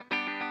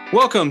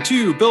Welcome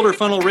to Builder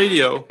Funnel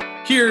Radio.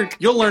 Here,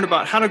 you'll learn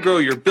about how to grow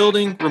your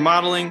building,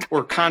 remodeling,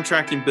 or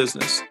contracting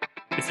business.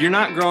 If you're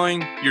not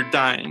growing, you're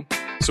dying.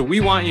 So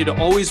we want you to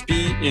always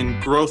be in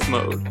growth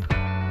mode.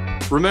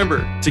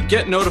 Remember, to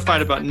get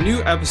notified about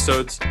new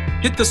episodes,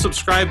 hit the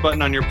subscribe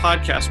button on your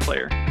podcast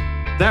player.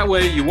 That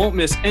way, you won't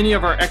miss any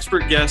of our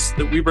expert guests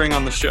that we bring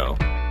on the show.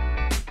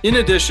 In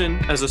addition,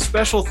 as a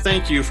special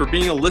thank you for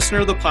being a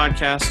listener of the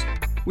podcast,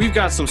 we've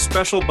got some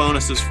special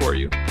bonuses for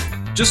you.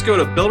 Just go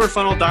to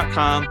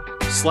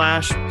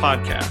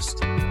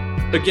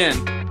builderfunnel.com/podcast.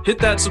 Again, hit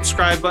that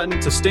subscribe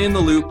button to stay in the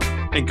loop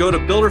and go to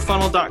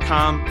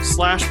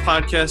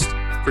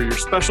builderfunnel.com/podcast for your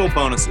special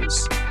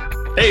bonuses.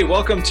 Hey,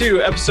 welcome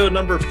to episode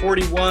number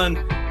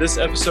 41. This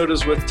episode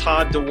is with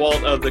Todd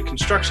DeWalt of the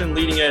Construction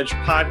Leading Edge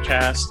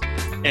podcast.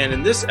 And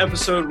in this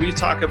episode, we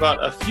talk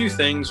about a few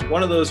things,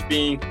 one of those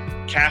being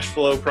cash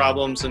flow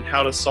problems and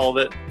how to solve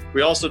it.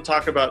 We also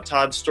talk about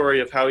Todd's story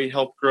of how he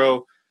helped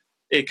grow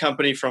a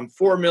company from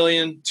 4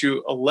 million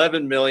to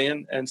 11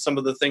 million and some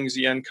of the things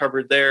he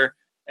uncovered there.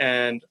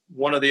 And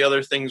one of the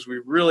other things we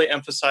really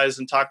emphasized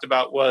and talked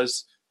about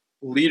was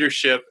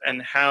leadership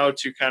and how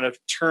to kind of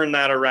turn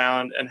that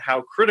around and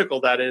how critical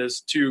that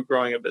is to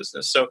growing a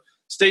business. So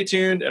stay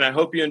tuned, and I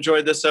hope you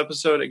enjoyed this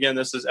episode. Again,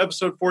 this is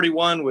episode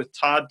 41 with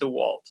Todd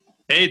DeWalt.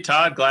 Hey,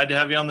 Todd, glad to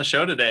have you on the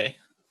show today.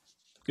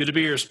 Good to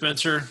be here,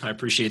 Spencer. I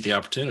appreciate the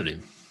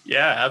opportunity.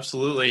 Yeah,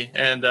 absolutely.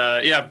 And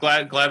I'm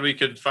glad we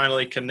could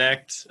finally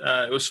connect.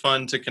 It was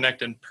fun to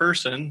connect in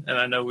person. And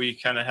I know we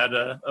kind of had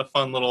a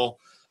fun little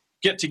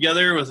get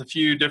together with a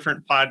few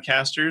different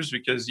podcasters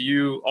because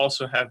you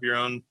also have your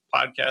own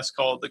podcast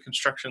called The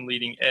Construction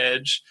Leading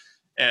Edge.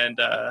 And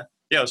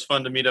it was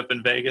fun to meet up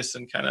in Vegas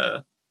and kind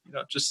of,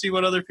 just see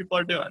what other people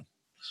are doing.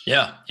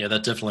 Yeah,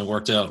 that definitely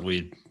worked out.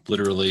 We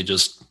literally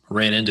just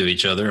ran into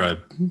each other. I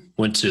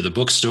went to the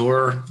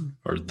bookstore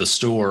or the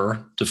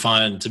store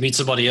to meet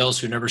somebody else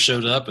who never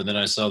showed up. And then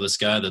I saw this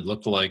guy that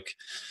looked like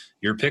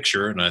your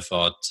picture. And I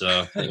thought,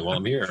 hey, while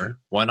I'm here,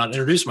 why not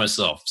introduce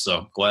myself?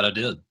 So glad I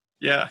did.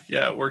 Yeah,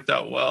 it worked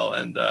out well.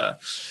 And I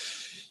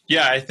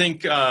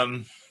think,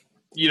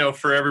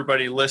 for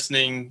everybody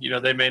listening,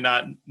 they may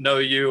not know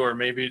you or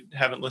maybe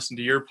haven't listened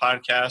to your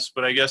podcast,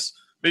 but I guess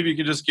maybe you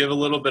could just give a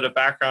little bit of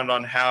background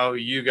on how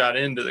you got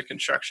into the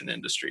construction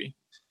industry.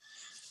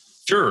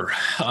 Sure.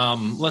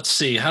 Let's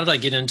see. How did I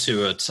get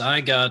into it?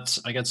 I got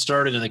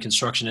started in the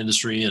construction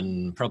industry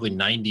in probably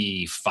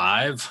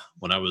 95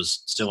 when I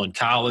was still in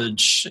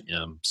college.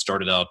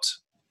 Started out,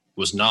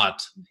 was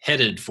not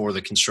headed for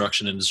the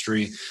construction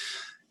industry,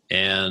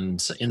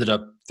 and ended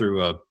up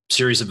through a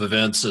series of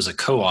events as a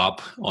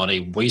co-op on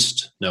a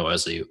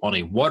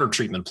water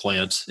treatment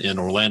plant in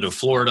Orlando,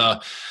 Florida.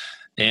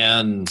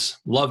 And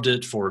loved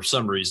it for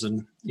some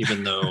reason,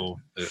 even though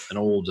an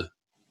old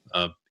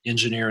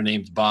engineer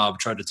named Bob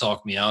tried to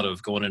talk me out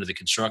of going into the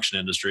construction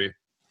industry.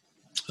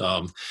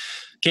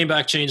 Came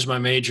back, changed my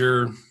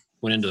major,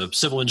 went into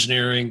civil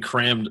engineering,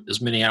 crammed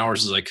as many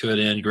hours as I could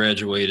in,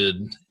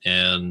 graduated,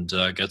 and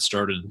got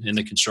started in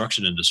the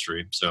construction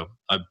industry. So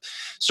I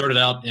started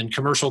out in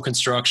commercial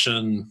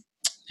construction,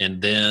 and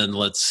then,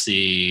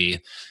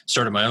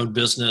 started my own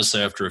business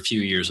after a few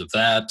years of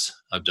that.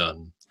 I've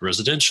done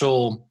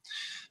residential,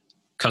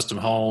 custom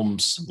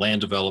homes,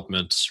 land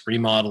development,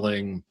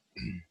 remodeling.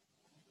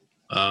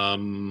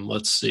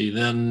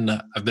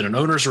 Then I've been an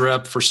owner's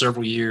rep for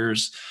several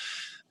years,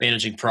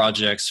 managing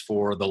projects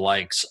for the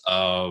likes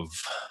of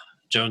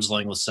Jones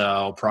Lang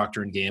LaSalle,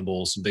 Procter &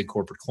 Gamble, some big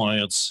corporate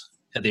clients.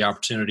 Had the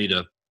opportunity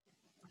to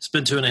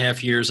spend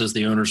 2.5 years as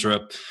the owner's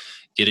rep,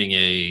 getting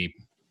a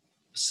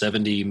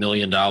 $70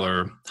 million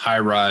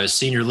high-rise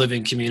senior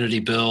living community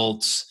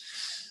built.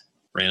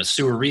 Ran a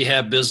sewer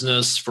rehab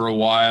business for a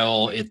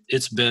while.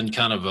 It's been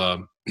kind of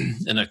an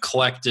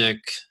eclectic,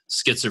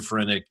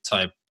 schizophrenic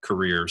type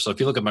career. So if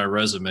you look at my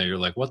resume, you're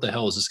like, what the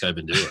hell has this guy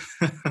been doing?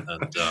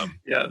 And,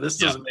 this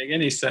doesn't make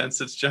any sense.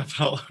 It's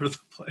jumping all over the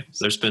place.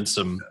 There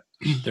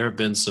have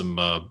been some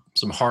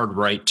hard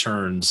right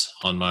turns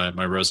on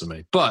my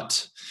resume,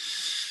 but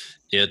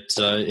it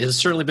has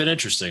certainly been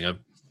interesting. I've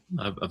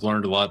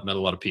learned a lot, met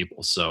a lot of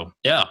people. So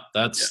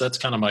that's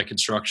kind of my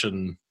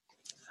construction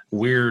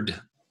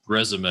weird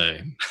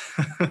resume.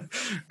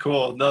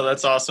 Cool. No,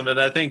 that's awesome.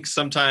 And I think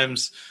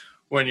sometimes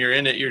when you're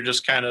in it, you're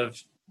just kind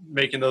of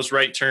making those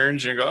right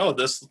turns. You go, oh,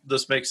 this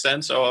makes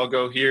sense. Oh, I'll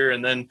go here.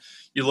 And then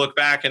you look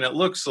back and it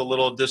looks a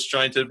little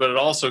disjointed, but it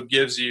also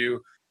gives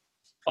you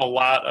a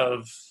lot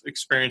of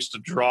experience to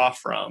draw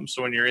from.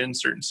 So when you're in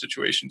certain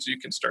situations, you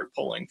can start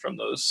pulling from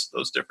those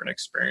different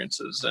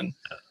experiences. And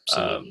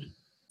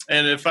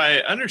and if I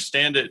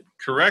understand it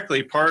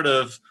correctly, part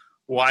of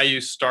why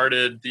you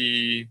started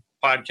the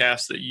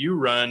podcast that you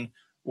run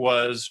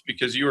was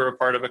because you were a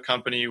part of a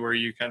company where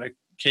you kind of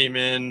came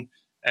in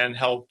and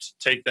helped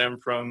take them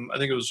from, I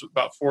think it was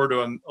about 4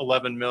 to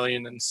 11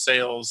 million in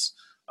sales.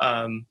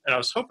 And I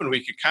was hoping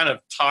we could kind of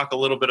talk a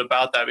little bit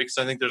about that because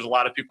I think there's a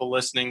lot of people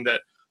listening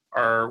that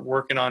are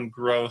working on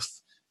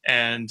growth,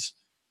 and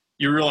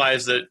you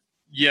realize that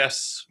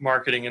yes,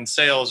 marketing and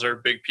sales are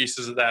big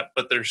pieces of that,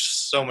 but there's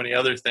so many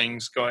other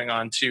things going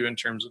on too in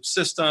terms of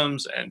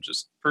systems and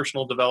just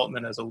personal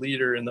development as a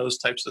leader and those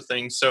types of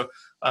things. So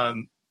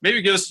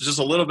maybe give us just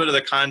a little bit of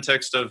the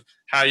context of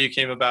how you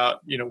came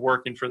about,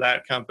 working for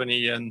that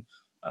company, and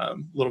a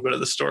little bit of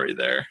the story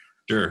there.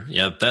 Sure.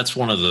 Yeah, that's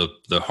one of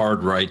the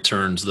hard right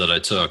turns that I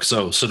took.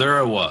 So there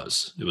I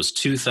was. It was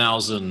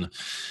 2000.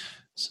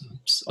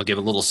 I'll give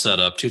a little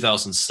setup.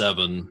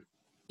 2007.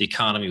 The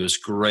economy was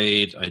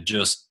great. I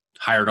just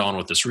hired on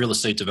with this real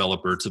estate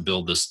developer to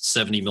build this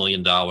 $70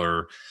 million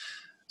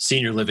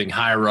senior living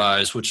high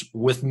rise, which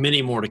with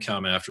many more to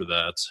come after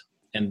that.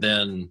 And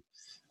then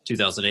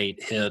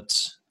 2008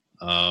 hit,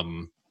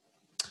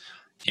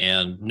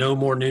 and no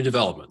more new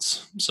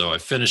developments. So I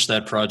finished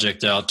that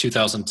project out.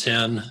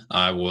 2010,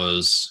 I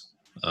was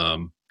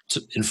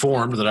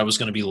informed that I was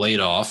going to be laid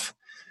off.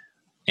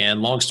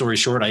 And long story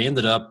short, I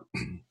ended up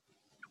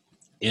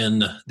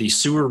in the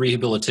sewer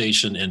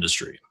rehabilitation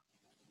industry,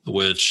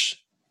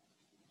 which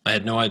I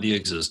had no idea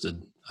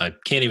existed. I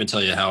can't even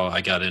tell you how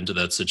I got into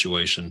that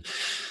situation.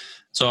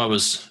 So I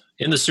was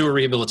in the sewer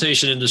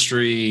rehabilitation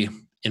industry,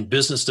 in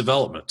business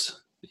development,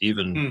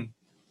 even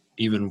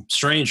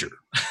stranger.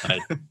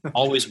 I'd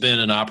always been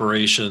in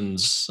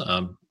operations.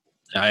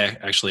 I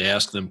actually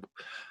asked them,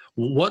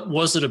 what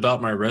was it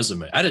about my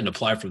resume? I didn't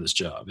apply for this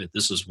job.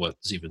 This is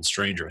what's even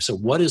stranger. I said,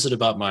 what is it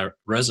about my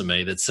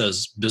resume that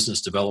says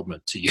business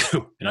development to you?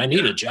 And I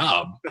need a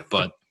job,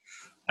 but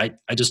I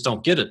just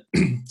don't get it.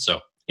 So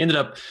ended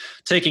up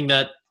taking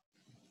that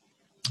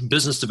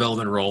business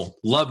development role,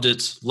 loved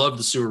it, loved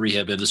the sewer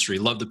rehab industry,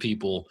 loved the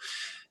people.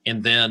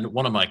 And then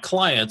one of my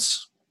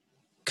clients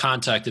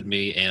contacted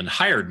me and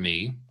hired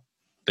me,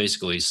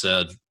 basically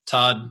said,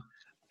 Todd,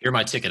 here's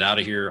my ticket out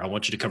of here. I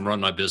want you to come run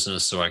my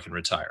business so I can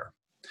retire.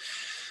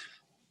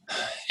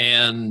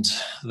 And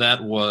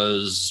that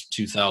was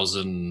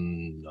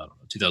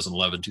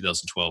 2011,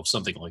 2012,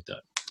 something like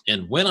that.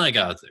 And when I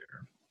got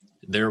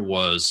there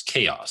was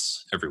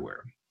chaos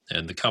everywhere.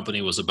 And the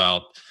company was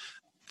about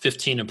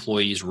 15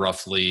 employees,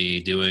 roughly,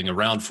 doing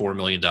around $4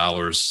 million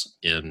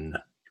in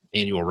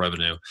annual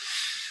revenue.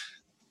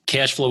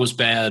 Cash flow was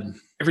bad.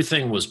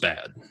 Everything was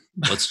bad.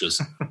 Let's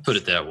just put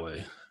it that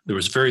way. There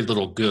was very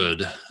little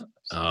good.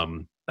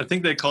 I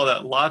think they call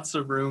that lots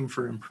of room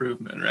for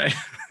improvement, right?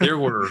 there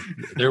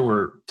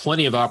were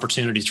plenty of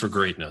opportunities for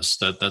greatness.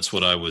 That's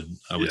what I would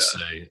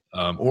say.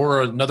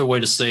 Or another way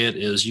to say it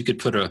is, you could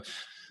put a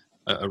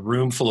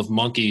room full of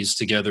monkeys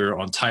together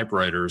on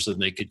typewriters, and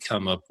they could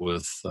come up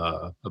with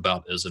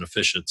about as an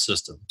efficient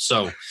system.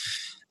 So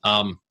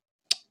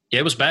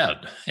it was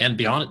bad. And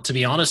to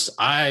be honest,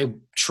 I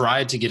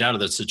tried to get out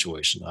of that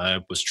situation.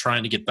 I was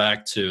trying to get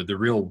back to the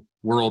real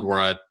world where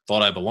I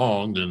thought I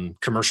belonged, in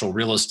commercial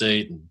real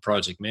estate and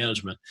project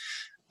management.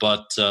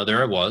 But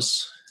there I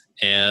was.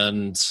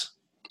 And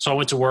so I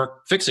went to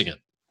work fixing it.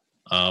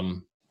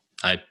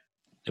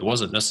 It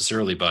wasn't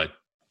necessarily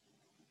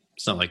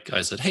it's not like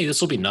I said, hey, this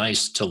will be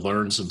nice to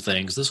learn some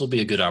things. This will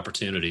be a good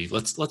opportunity.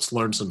 Let's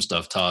learn some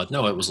stuff, Todd.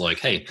 No, it was like,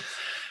 hey,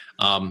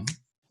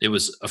 it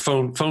was a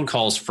phone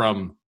calls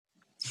from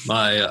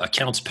my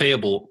accounts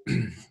payable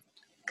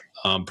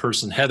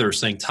person, Heather,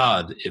 saying,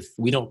 Todd, if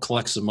we don't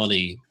collect some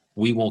money,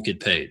 we won't get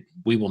paid.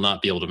 We will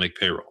not be able to make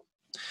payroll.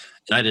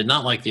 And I did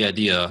not like the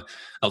idea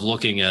of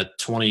looking at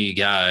 20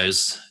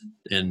 guys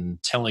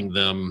and telling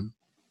them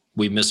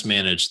we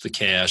mismanaged the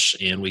cash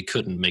and we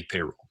couldn't make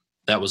payroll.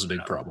 That was a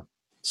big problem.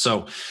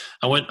 So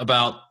I went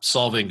about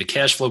solving the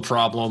cash flow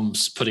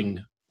problems,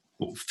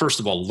 first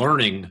of all,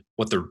 learning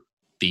what the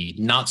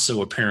not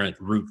so apparent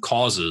root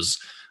causes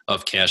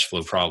of cash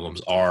flow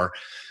problems are,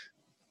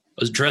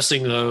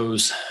 addressing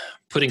those,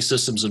 putting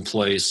systems in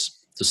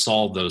place to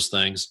solve those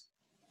things.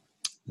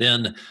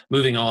 Then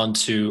moving on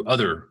to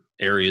other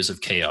areas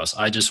of chaos.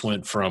 I just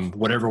went from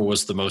whatever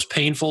was the most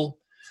painful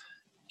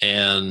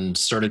and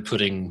started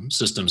putting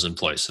systems in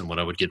place. And when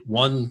I would get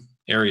one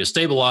area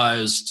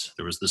stabilized,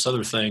 there was this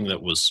other thing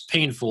that was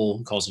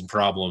painful, causing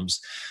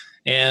problems.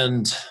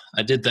 And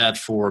I did that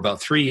for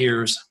about 3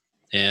 years.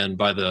 And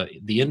by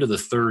the end of the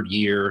third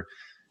year,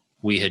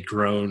 we had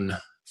grown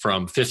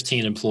from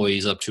 15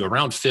 employees up to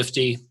around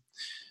 50.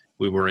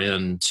 We were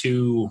in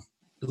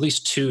at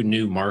least two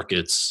new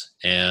markets,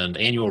 and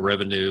annual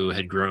revenue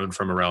had grown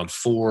from around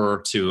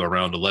 4 to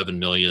around 11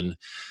 million.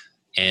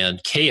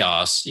 And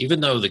chaos,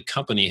 even though the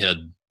company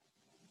had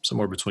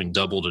somewhere between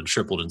doubled and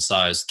tripled in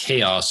size,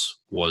 chaos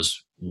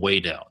was way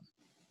down.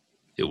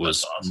 It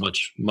was awesome.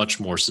 much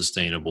more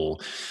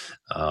sustainable.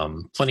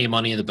 Plenty of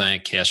money in the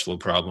bank, cash flow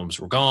problems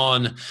were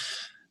gone.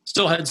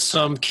 Still had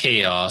some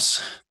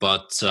chaos,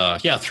 but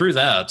through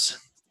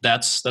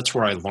that's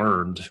where I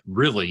learned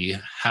really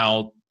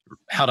how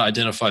to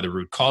identify the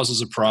root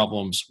causes of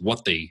problems,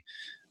 what they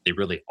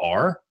really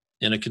are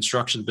in a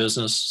construction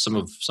business. Some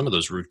of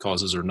those root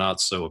causes are not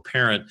so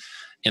apparent,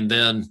 and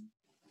then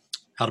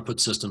how to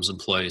put systems in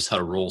place, how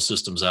to roll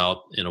systems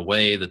out in a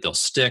way that they'll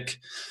stick,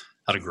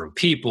 how to grow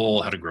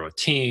people, how to grow a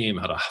team,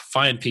 how to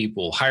find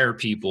people, hire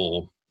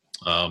people,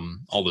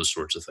 all those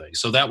sorts of things.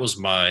 So that was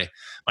my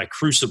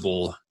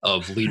crucible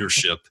of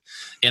leadership.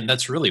 And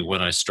that's really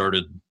when I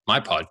started my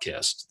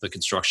podcast, the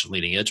Construction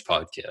Leading Edge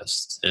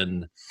podcast.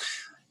 And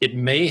it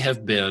may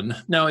have been,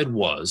 no, it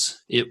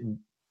was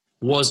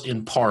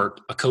in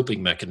part a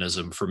coping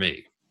mechanism for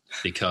me,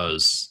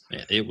 because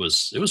it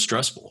was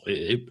stressful.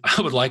 I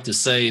would like to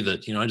say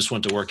that, I just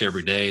went to work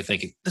every day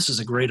thinking this is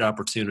a great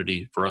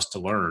opportunity for us to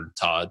learn,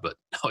 Todd, but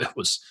no, it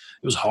was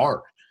hard.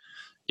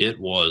 It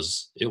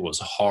was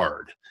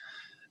hard.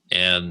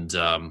 And,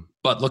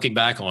 but looking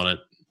back on it,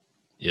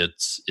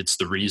 it's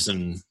the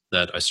reason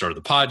that I started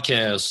the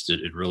podcast.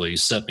 It really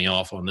set me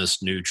off on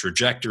this new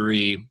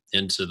trajectory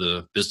into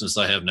the business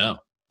I have now.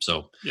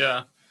 So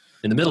yeah,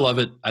 in the middle of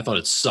it, I thought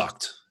it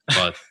sucked,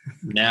 but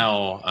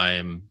now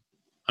I'm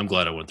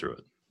glad I went through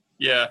it.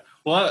 Yeah.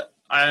 Well,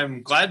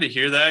 I'm glad to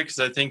hear that, because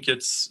I think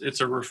it's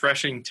a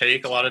refreshing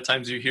take. A lot of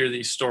times you hear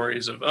these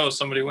stories of, oh,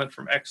 somebody went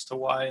from X to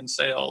Y in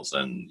sales,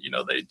 and,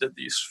 they did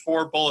these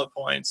 4 bullet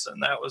points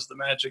and that was the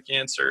magic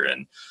answer.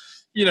 And,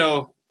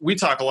 we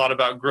talk a lot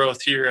about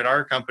growth here at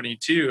our company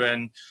too.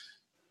 And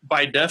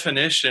by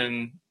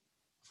definition,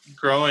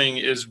 growing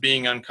is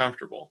being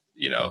uncomfortable,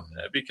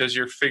 because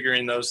you're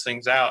figuring those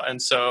things out.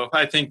 And so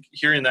I think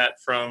hearing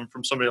that from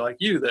somebody like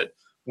you that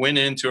went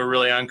into a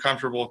really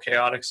uncomfortable,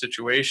 chaotic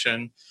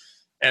situation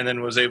and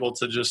then was able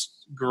to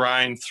just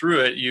grind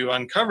through it, you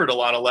uncovered a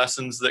lot of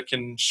lessons that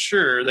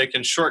they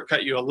can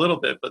shortcut you a little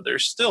bit, but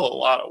there's still a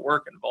lot of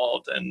work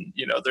involved. And,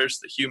 there's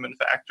the human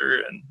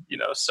factor. And,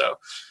 so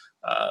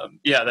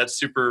that's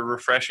super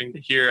refreshing to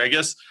hear. I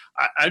guess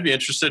I'd be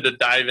interested to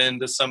dive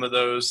into some of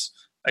those.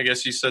 I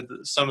guess you said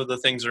that some of the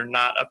things are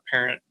not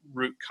apparent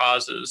root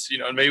causes,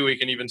 and maybe we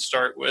can even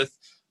start with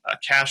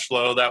cash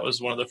flow. That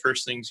was one of the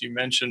first things you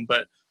mentioned,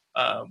 but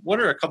what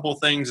are a couple of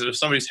things that if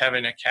somebody's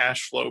having a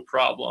cash flow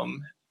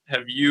problem,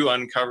 have you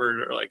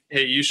uncovered, or like,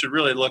 hey, you should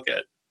really look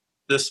at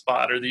this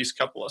spot or these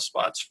couple of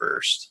spots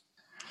first?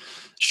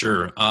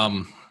 Sure.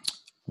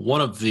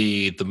 One of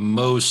the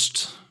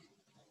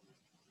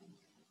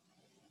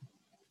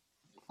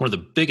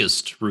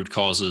biggest root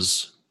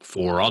causes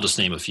I'll just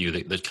name a few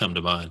that come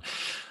to mind.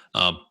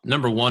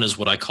 Number one is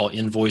what I call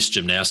invoice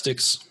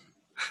gymnastics,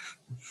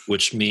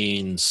 which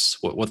means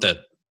what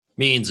that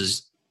means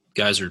is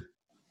guys are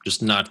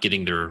just not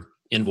getting their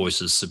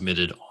invoices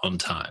submitted on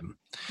time.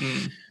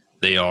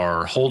 They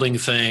are holding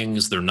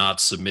things. They're just not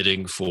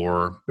submitting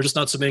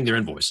their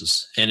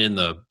invoices. And in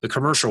the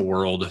commercial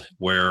world,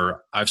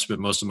 where I've spent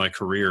most of my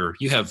career,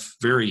 you have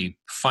very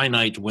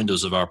finite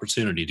windows of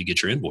opportunity to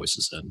get your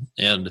invoices in.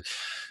 And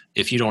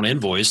if you don't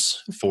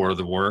invoice for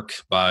the work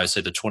by,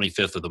 say, the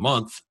 25th of the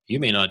month, you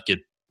may not get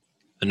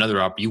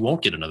you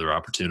won't get another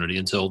opportunity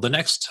until the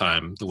next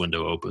time the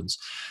window opens.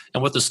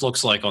 And what this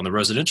looks like on the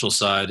residential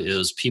side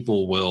is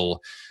people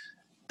will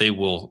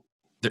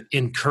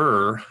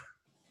incur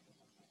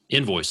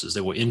invoices,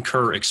 they will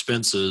incur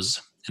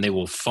expenses, and they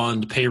will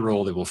fund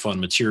payroll, they will fund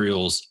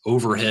materials,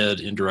 overhead,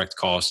 indirect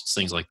costs,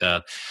 things like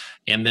that,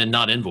 and then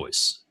not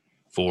invoice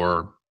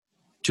for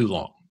too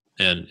long.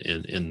 And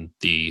in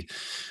the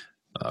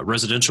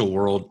residential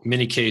world,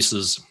 many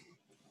cases,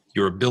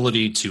 your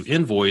ability to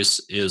invoice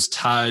is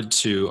tied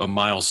to a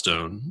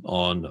milestone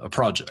on a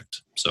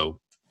project. So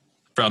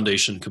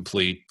foundation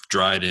complete,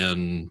 dried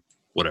in,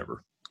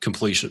 whatever,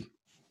 completion.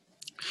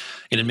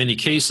 And in many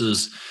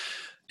cases,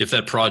 if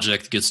that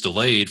project gets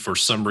delayed for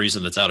some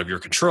reason that's out of your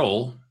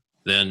control,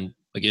 then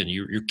again,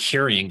 you're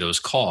carrying those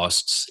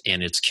costs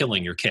and it's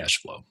killing your cash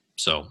flow.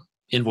 So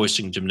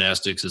invoicing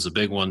gymnastics is a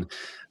big one.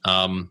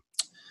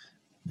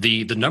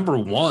 The number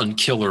one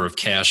killer of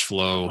cash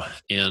flow,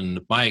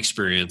 in my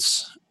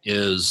experience,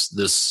 is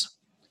this.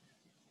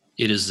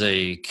 It is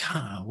this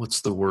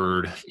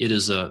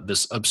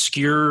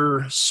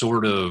obscure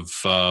sort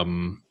of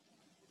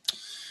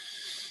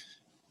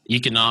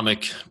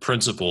economic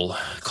principle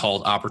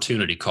called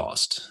opportunity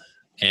cost.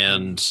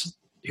 And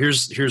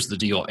here's the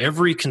deal.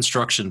 Every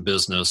construction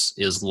business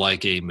is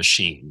like a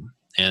machine,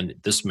 and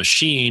this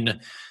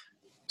machine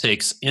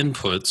takes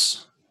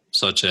inputs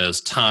such as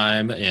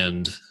time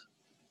and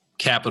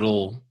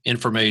capital,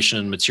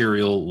 information,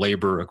 material,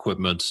 labor,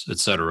 equipment,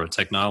 etc.,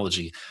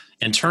 technology,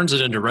 and turns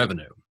it into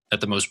revenue. At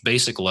the most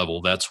basic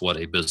level, that's what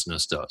a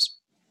business does.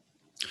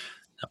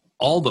 Now,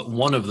 all but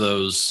one of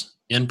those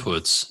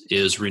inputs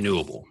is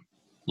renewable.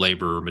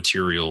 Labor,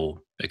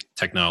 material,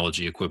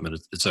 technology, equipment,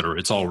 etc.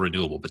 It's all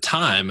renewable. But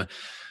time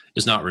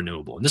is not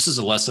renewable. And this is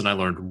a lesson I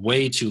learned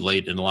way too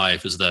late in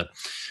life, is that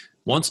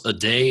once a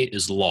day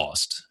is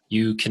lost,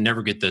 you can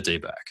never get that day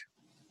back.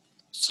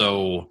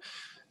 So,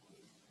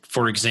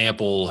 for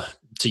example,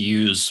 to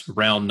use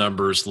round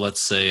numbers,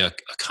 let's say a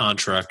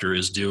contractor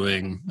is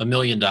doing $1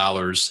 million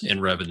in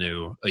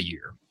revenue a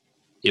year.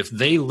 If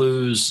they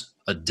lose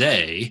a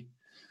day,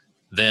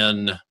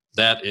 then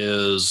that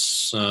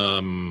is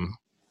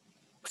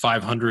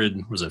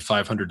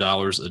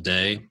 $500 a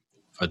day?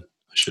 I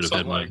should have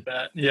something had like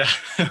that. Yeah.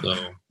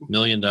 So $1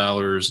 million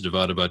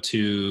divided by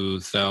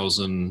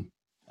 2,000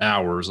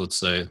 hours, let's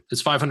say,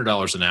 it's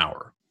 $500 an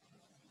hour.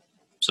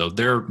 So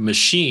their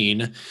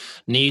machine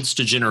needs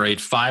to generate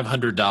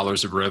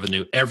 $500 of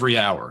revenue every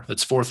hour.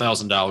 That's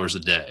 $4,000 a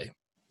day.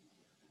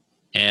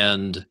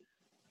 And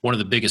one of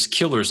the biggest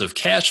killers of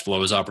cash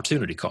flow is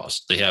opportunity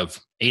cost. They have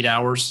 8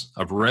 hours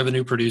of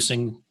revenue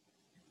producing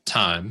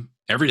time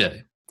every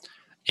day.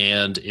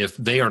 And if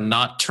they are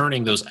not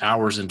turning those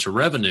hours into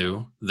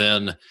revenue,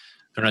 then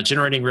they're not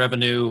generating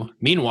revenue.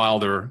 Meanwhile,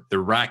 they're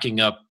racking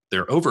up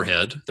their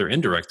overhead, their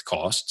indirect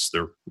costs,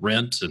 their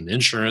rent and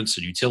insurance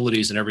and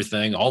utilities and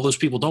everything. All those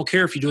people don't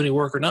care if you do any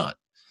work or not.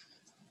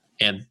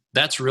 And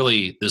that's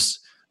really this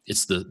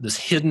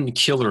hidden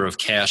killer of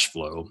cash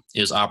flow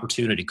is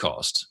opportunity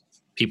cost.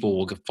 People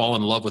will fall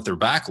in love with their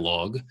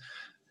backlog,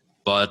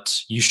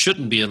 but you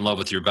shouldn't be in love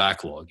with your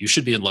backlog. You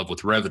should be in love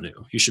with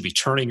revenue. You should be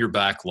turning your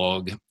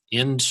backlog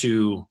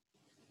into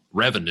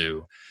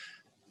revenue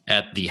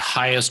at the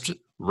highest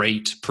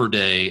rate per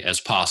day as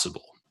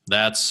possible.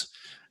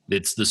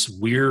 It's this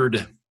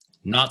weird,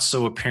 not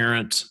so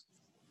apparent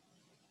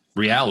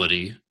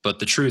reality, but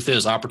the truth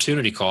is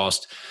opportunity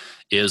cost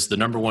is the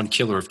number one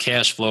killer of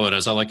cash flow. And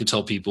as I like to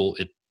tell people,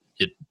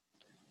 it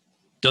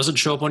doesn't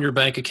show up on your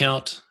bank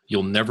account.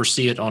 You'll never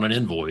see it on an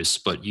invoice,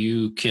 but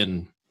you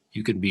can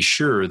be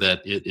sure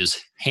that it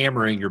is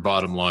hammering your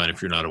bottom line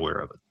if you're not aware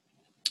of it.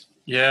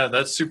 Yeah,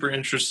 that's super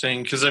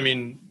interesting because, I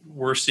mean,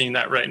 we're seeing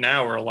that right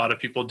now where a lot of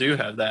people do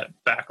have that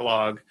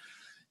backlog.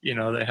 You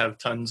know, they have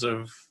tons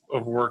of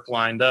work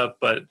lined up.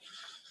 But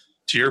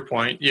to your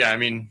point, yeah, I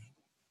mean,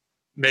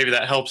 maybe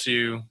that helps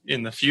you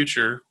in the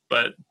future,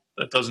 but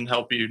that doesn't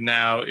help you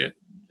now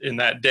in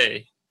that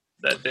day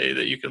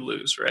that you could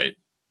lose, right?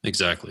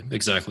 Exactly.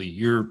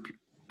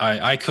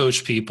 I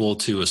coach people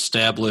to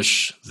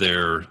establish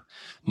their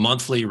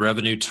monthly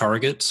revenue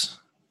targets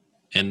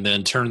and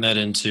then turn that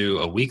into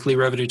a weekly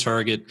revenue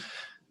target.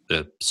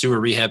 The sewer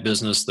rehab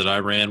business that I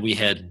ran, we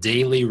had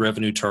daily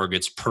revenue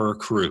targets per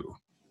crew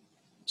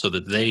so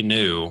that they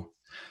knew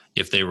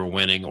if they were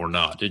winning or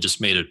not. It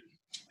just made it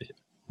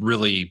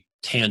really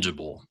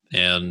tangible.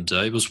 And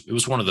it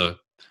was one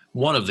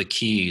of the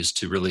keys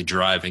to really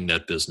driving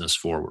that business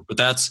forward. But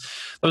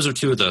those are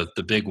two of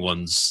the big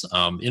ones,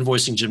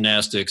 invoicing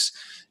gymnastics,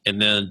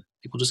 and then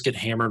people just get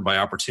hammered by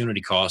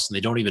opportunity costs and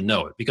they don't even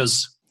know it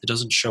because it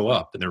doesn't show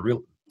up, and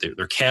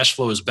their cash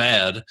flow is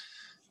bad,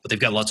 but they've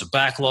got lots of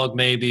backlog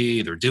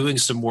maybe, they're doing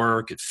some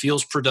work, it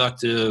feels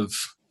productive,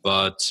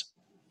 but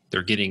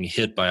they're getting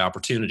hit by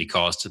opportunity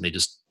costs and they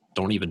just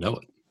don't even know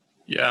it.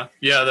 Yeah,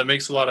 that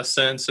makes a lot of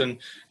sense. And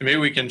maybe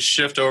we can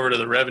shift over to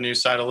the revenue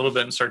side a little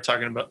bit and start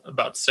talking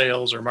about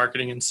sales or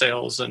marketing and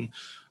sales. And,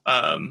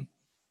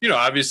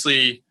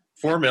 obviously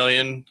 4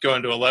 million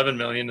going to 11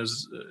 million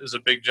is a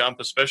big jump,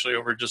 especially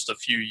over just a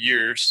few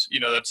years. You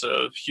know, that's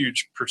a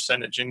huge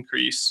percentage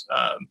increase.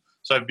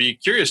 So I'd be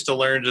curious to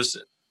learn just,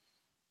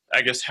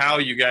 I guess, how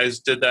you guys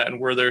did that, and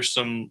were there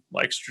some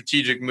like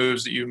strategic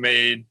moves that you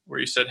made where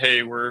you said,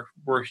 hey, we're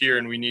here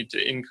and we need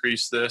to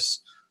increase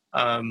this.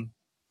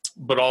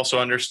 But also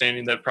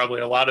understanding that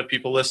probably a lot of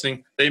people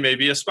listening, they may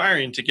be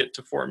aspiring to get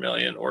to 4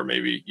 million, or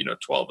maybe,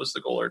 12 is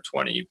the goal, or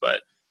 20.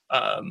 But,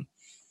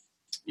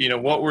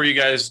 what were you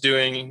guys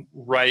doing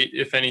right,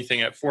 if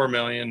anything, at 4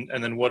 million?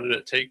 And then what did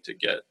it take to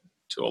get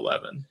to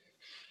 11?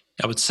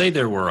 I would say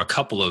there were a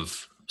couple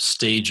of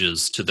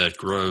stages to that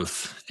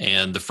growth.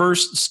 And the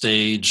first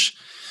stage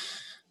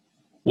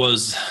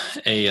was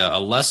a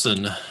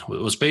lesson. It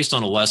was based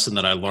on a lesson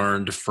that I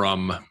learned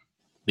from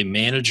the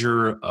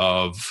manager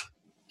of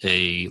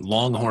a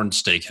Longhorn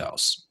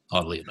Steakhouse,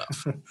 oddly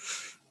enough.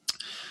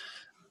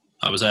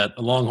 I was at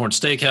a Longhorn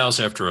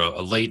Steakhouse after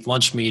a late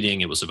lunch meeting.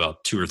 It was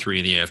about 2 or 3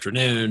 in the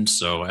afternoon.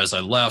 So as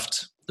I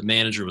left, the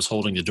manager was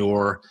holding the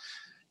door,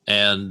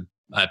 and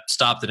I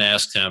stopped and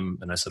asked him,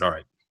 and I said, all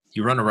right,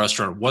 you run a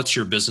restaurant. What's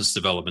your business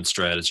development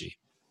strategy?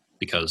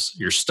 Because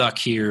you're stuck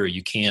here.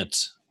 You can't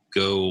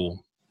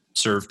go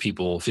serve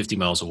people 50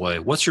 miles away.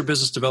 What's your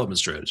business development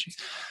strategy?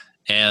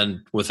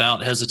 And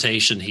without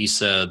hesitation, he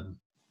said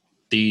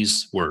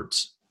these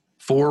words: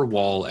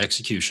 4-wall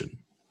execution.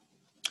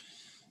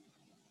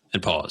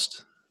 And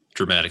paused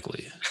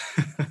dramatically.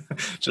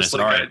 Just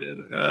like I did.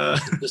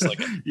 Just like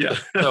yeah.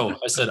 So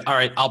I said, all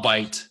right, I'll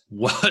bite.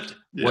 What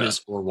is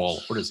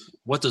 4-wall?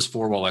 What does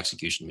 4-wall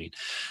execution mean?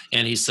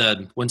 And he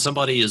said, when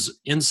somebody is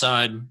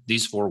inside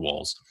these 4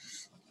 walls,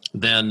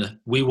 then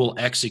we will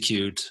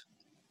execute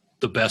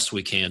the best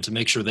we can to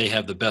make sure they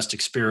have the best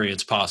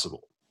experience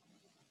possible.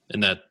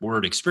 And that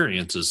word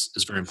experience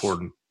is very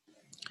important.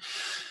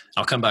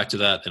 I'll come back to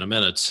that in a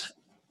minute.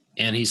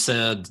 And he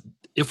said,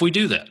 if we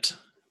do that,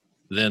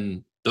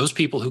 then those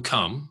people who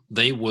come,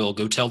 they will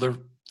go tell their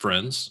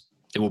friends.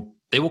 They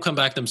will come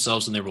back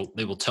themselves, and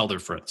they will tell their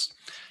friends.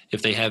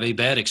 If they have a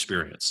bad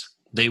experience,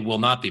 they will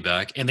not be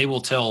back, and they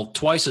will tell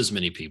twice as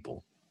many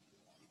people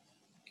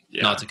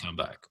not to come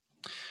back.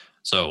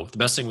 So the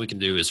best thing we can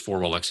do is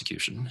 4-wall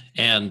execution.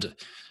 And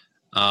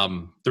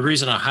the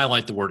reason I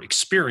highlight the word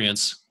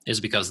experience is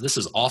because this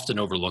is often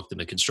overlooked in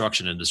the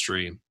construction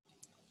industry.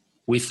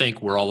 We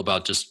think we're all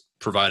about just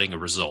providing a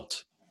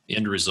result.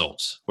 end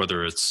result,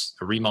 whether it's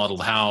a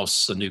remodeled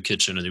house, a new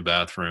kitchen, a new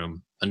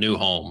bathroom, a new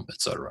home,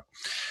 etc.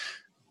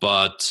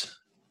 But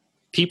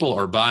people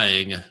are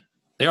buying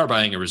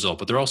a result,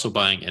 but they're also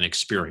buying an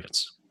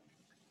experience.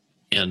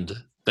 And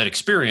that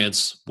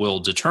experience will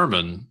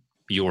determine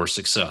your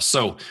success.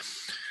 So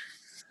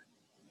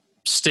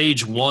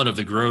stage one of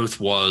the growth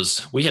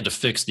was we had to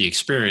fix the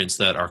experience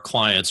that our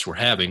clients were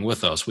having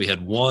with us. We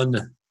had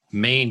one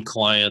main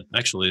client,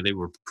 actually, they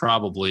were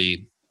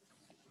probably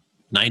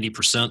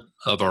 90%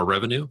 of our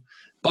revenue.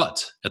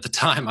 But at the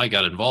time I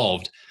got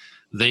involved,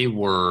 they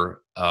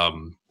were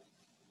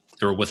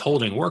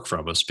withholding work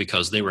from us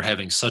because they were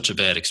having such a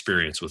bad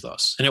experience with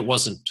us. And it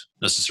wasn't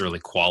necessarily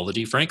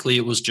quality. Frankly,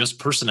 it was just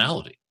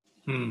personality.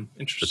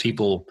 Interesting. The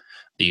people,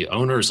 the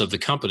owners of the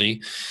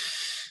company,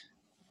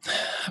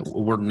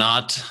 were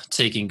not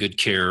taking good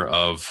care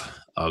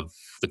of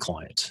the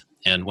client.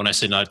 And when I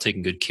say not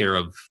taking good care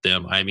of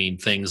them, I mean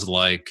things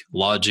like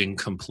lodging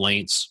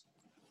complaints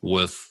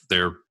with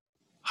their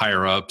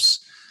higher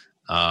ups,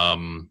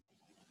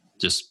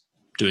 just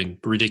doing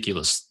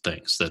ridiculous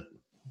things that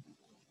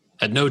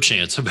had no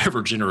chance of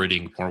ever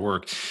generating more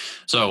work.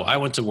 So I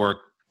went to work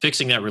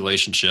fixing that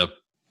relationship.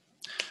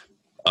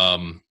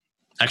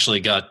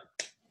 Actually got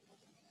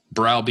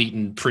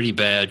browbeaten pretty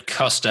bad,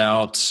 cussed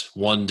out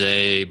one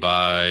day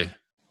by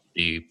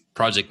the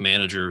project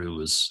manager who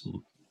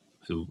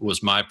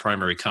was my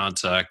primary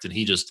contact, and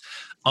he just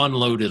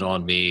unloaded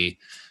on me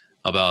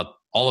about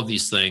all of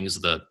these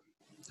things that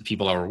the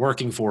people I were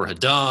working for had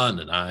done,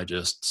 and I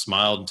just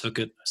smiled and took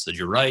it. I said,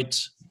 "You're right.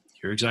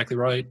 You're exactly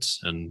right.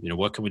 And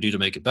what can we do to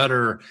make it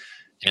better?"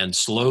 And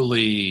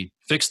slowly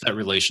fixed that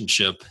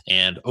relationship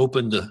and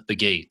opened the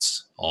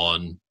gates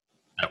on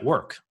that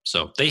work.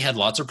 So they had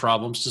lots of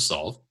problems to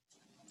solve.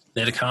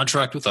 They had a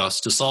contract with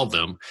us to solve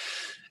them,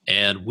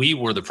 and we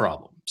were the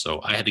problem.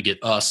 So I had to get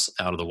us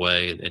out of the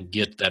way and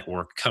get that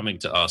work coming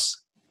to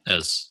us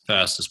as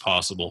fast as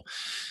possible.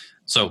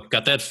 So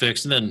got that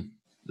fixed. And then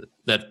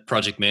that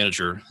project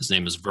manager, his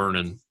name is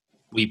Vernon,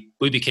 we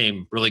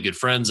became really good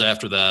friends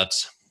after that.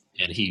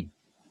 And he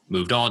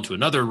moved on to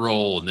another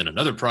role, and then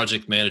another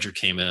project manager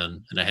came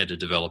in, and I had to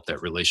develop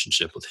that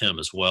relationship with him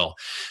as well.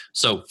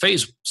 So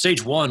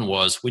stage one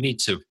was we need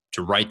to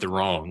right the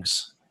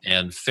wrongs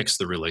and fix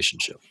the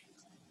relationship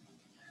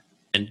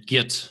and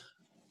get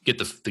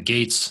the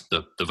gates,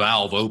 the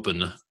valve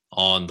open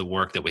on the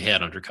work that we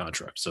had under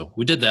contract. So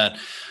we did that.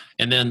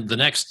 And then the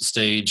next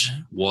stage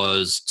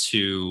was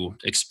to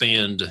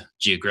expand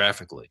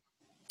geographically.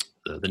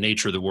 The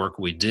nature of the work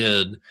we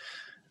did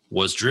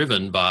was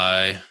driven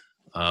by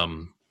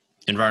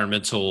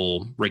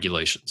environmental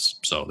regulations.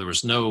 So there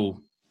was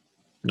no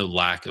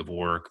lack of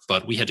work,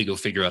 but we had to go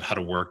figure out how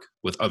to work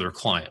with other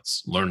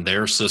clients, learn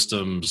their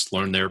systems,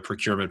 learn their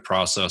procurement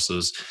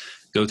processes,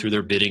 go through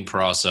their bidding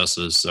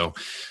processes. So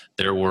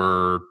there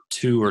were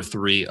 2 or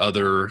 3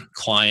 other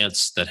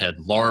clients that had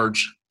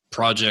large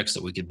projects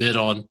that we could bid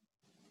on,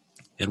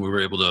 and we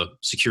were able to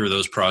secure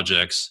those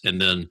projects and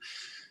then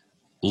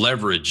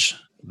leverage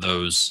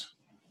those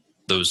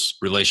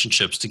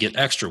relationships to get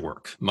extra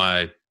work.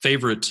 My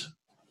favorite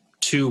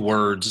 2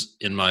 words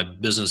in my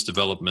business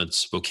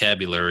development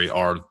vocabulary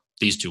are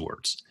these 2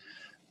 words.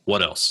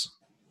 What else?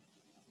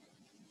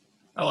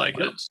 I like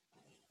it. Else?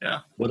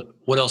 Yeah.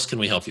 What else can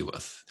we help you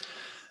with?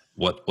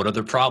 What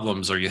other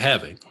problems are you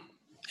having?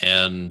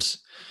 And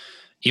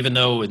even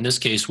though in this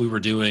case we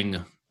were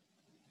doing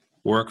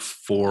work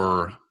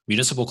for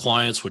municipal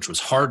clients, which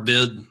was hard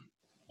bid,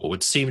 what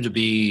would seem to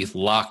be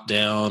locked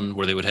down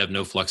where they would have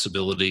no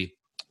flexibility,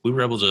 we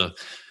were able to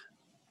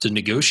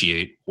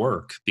negotiate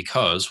work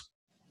because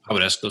I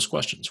would ask those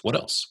questions. What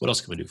else? What else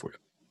can we do for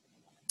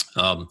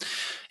you?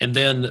 And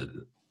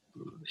then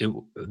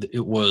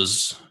it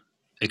was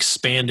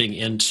expanding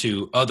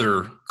into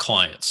other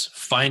clients,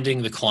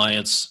 finding the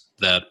clients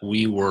that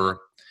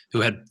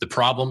who had the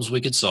problems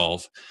we could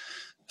solve,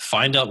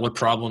 find out what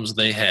problems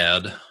they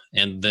had,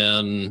 and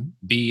then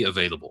be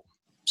available.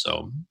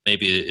 So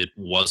maybe it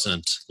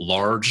wasn't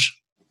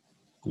large,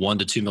 $1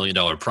 to $2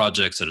 million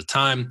projects at a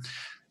time,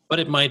 but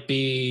it might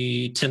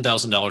be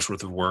 $10,000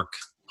 worth of work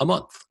a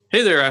month.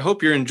 Hey there, I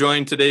hope you're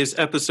enjoying today's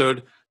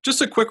episode.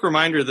 Just a quick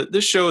reminder that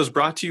this show is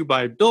brought to you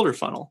by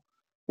BuilderFunnel.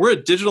 We're a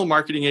digital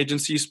marketing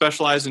agency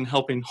specialized in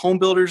helping home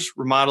builders,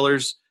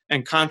 remodelers,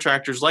 and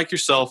contractors like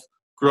yourself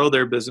grow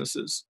their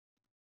businesses.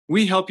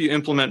 We help you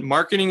implement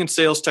marketing and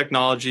sales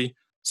technology,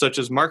 such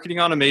as marketing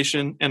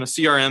automation and a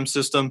CRM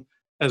system,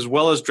 as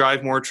well as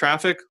drive more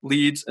traffic,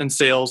 leads, and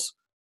sales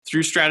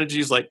through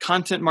strategies like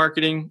content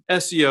marketing,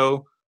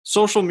 SEO,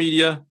 social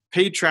media,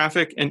 paid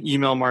traffic, and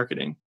email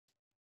marketing.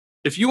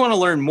 If you want to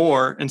learn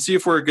more and see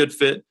if we're a good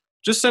fit,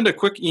 just send a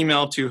quick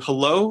email to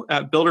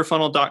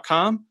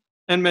hello@builderfunnel.com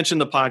and mention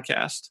the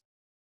podcast.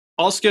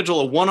 I'll schedule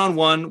a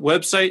one-on-one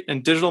website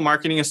and digital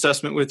marketing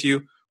assessment with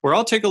you where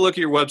I'll take a look at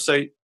your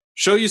website,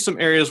 show you some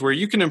areas where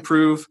you can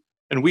improve,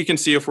 and we can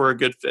see if we're a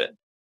good fit.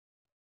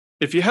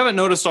 If you haven't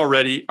noticed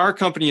already, our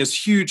company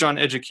is huge on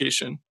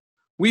education.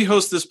 We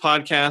host this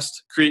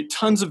podcast, create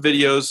tons of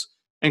videos,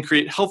 and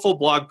create helpful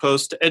blog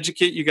posts to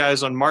educate you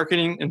guys on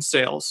marketing and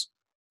sales.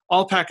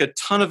 I'll pack a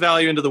ton of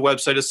value into the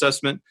website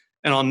assessment,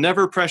 and I'll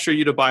never pressure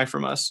you to buy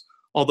from us,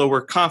 although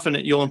we're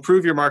confident you'll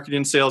improve your marketing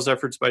and sales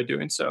efforts by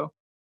doing so.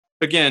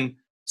 Again,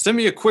 send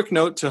me a quick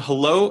note to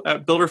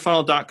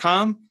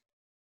hello@builderfunnel.com.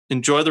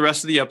 Enjoy the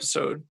rest of the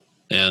episode.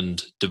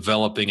 And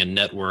developing a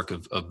network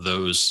of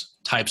those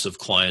types of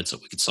clients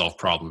that we could solve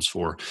problems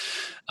for.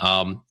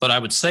 But I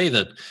would say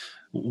that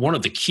one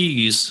of the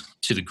keys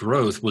to the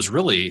growth was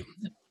really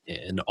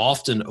an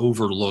often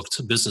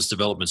overlooked business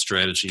development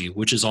strategy,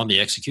 which is on the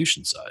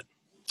execution side.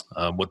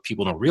 What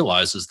people don't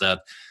realize is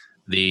that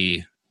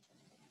the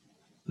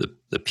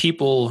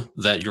people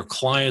that your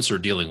clients are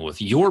dealing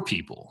with, your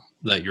people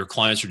that your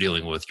clients are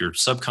dealing with, your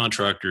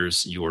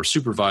subcontractors, your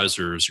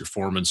supervisors, your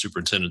foremen,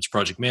 superintendents,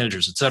 project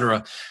managers, et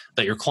cetera,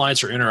 that your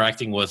clients are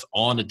interacting with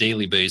on a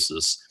daily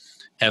basis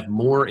have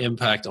more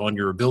impact on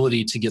your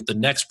ability to get the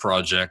next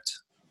project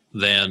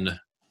than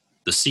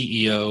the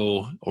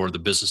CEO or the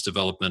business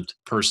development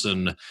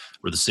person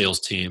or the sales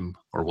team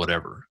or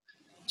whatever.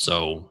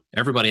 So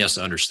everybody has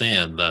to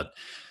understand that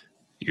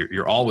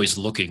you're always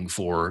looking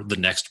for the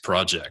next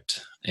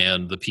project,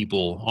 and the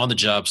people on the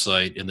job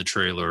site, in the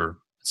trailer,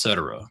 et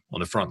cetera, on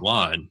the front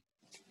line,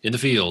 in the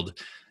field,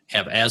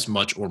 have as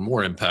much or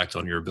more impact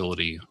on your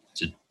ability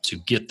to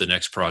get the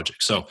next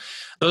project. So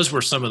those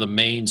were some of the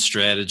main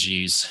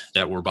strategies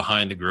that were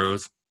behind the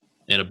growth.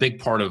 And a big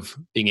part of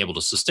being able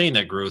to sustain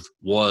that growth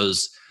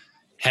was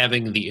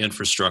having the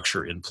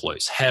infrastructure in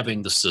place,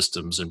 having the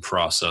systems and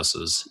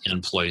processes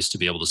in place to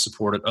be able to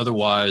support it.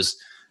 Otherwise,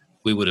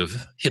 we would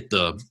have hit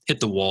the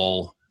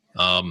wall,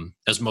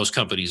 as most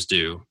companies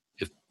do,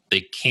 if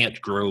they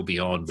can't grow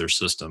beyond their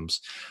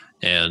systems.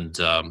 And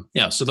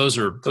so those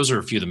are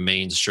a few of the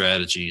main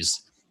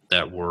strategies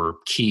that were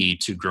key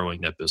to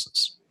growing that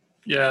business.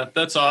 Yeah,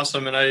 that's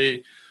awesome. And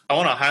I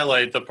want to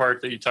highlight the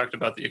part that you talked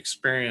about, the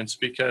experience,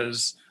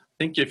 because I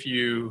think if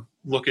you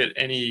look at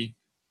any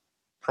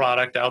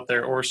product out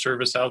there or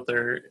service out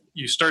there,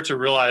 you start to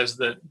realize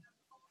that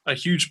a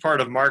huge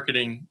part of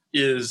marketing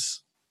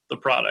is the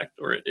product,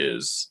 or it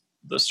is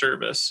the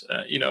service.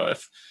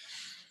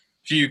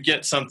 If you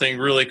get something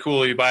really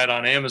cool, you buy it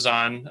on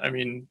Amazon,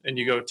 and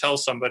you go tell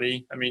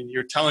somebody,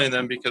 you're telling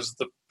them because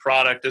the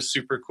product is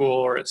super cool,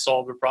 or it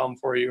solved a problem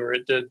for you, or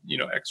it did,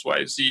 X,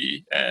 Y,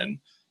 Z. And,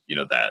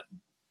 that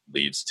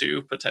leads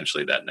to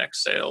potentially that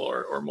next sale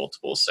or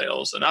multiple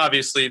sales. And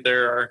obviously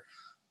there are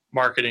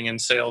marketing and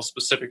sales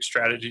specific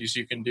strategies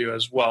you can do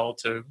as well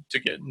to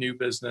get new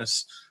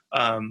business.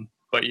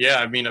 But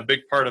yeah, a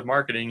big part of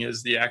marketing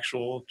is the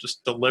actual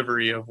just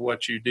delivery of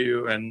what you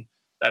do and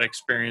that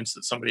experience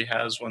that somebody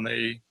has when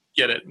they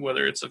get it,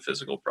 whether it's a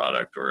physical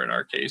product or in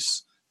our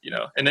case,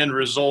 an end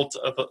result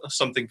of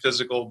something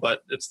physical,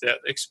 but it's that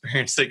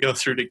experience they go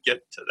through to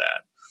get to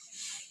that.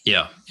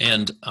 Yeah.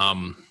 And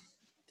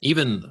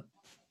even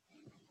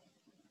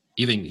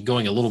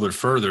going a little bit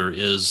further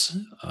is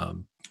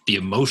the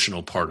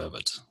emotional part of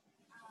it.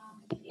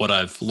 What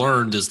I've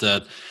learned is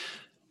that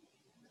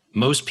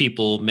most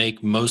people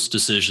make most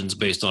decisions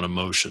based on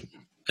emotion,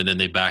 and then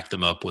they back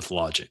them up with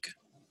logic.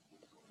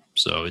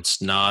 So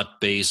it's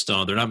not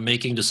they're not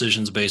making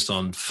decisions based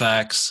on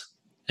facts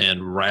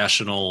and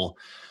rational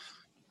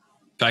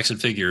facts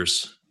and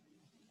figures.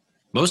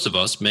 Most of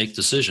us make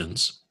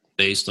decisions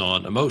based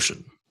on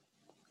emotion,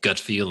 gut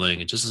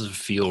feeling. It just doesn't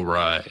feel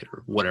right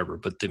or whatever.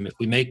 But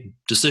we make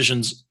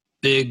decisions,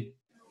 big,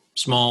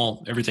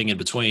 small, everything in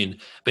between,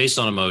 based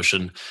on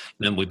emotion, and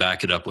then we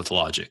back it up with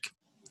logic.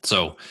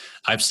 So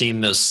I've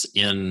seen this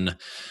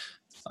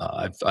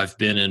I've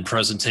been in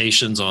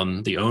presentations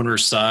on the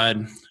owner's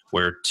side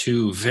where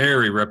two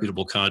very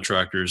reputable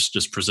contractors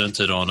just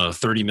presented on a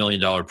 $30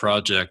 million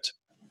project,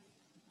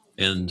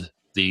 and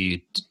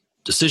the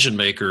decision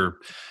maker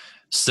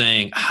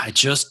saying, I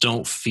just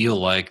don't feel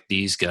like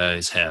these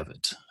guys have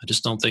it. I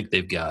just don't think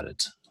they've got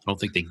it. I don't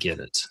think they get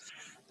it.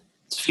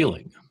 It's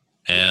feeling.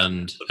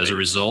 And as a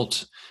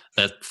result,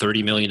 that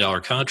 $30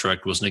 million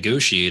contract was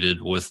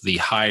negotiated with the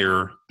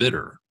higher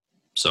bidder.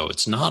 So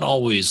it's not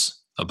always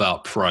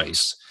about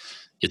price.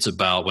 It's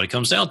about, what it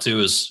comes down to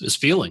is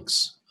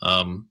feelings.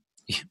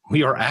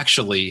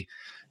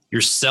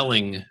 You're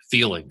selling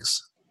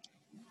feelings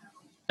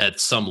at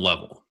some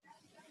level.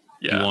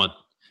 Yeah. You want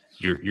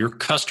your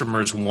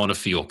customers want to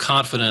feel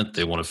confident.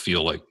 They want to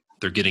feel like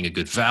they're getting a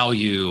good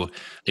value.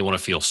 They want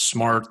to feel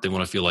smart. They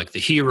want to feel like the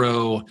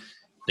hero.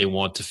 They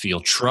want to feel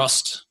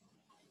trust.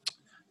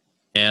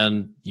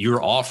 And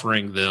you're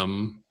offering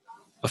them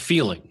a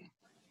feeling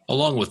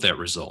along with that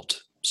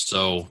result.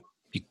 So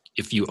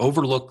if you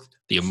overlook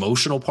the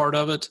emotional part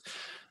of it,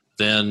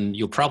 then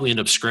you'll probably end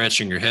up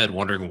scratching your head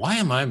wondering, why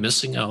am I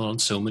missing out on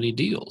so many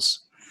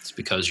deals? It's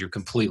because you're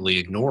completely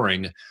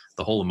ignoring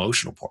the whole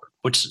emotional part,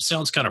 which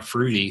sounds kind of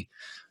fruity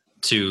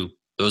to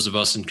those of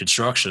us in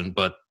construction,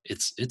 but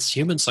it's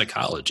human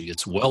psychology.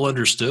 It's well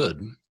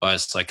understood by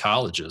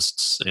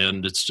psychologists,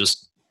 and it's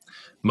just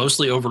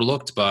mostly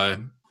overlooked by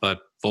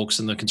folks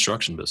in the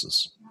construction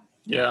business.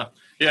 Yeah.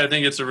 I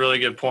think it's a really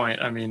good point.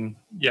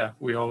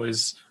 We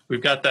always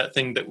we've got that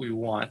thing that we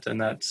want,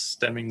 and that's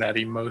stemming that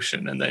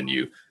emotion. And then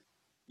you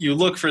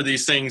look for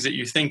these things that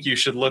you think you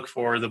should look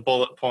for, the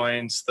bullet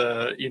points,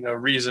 the,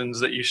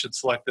 reasons that you should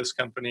select this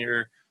company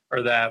or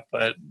that.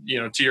 But,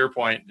 to your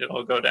point,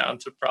 it'll go down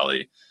to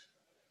probably,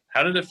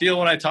 how did it feel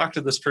when I talked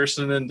to this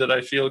person, and did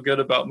I feel good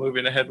about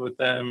moving ahead with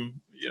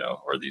them,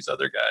 or these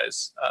other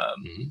guys?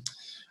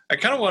 I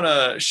kind of want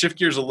to shift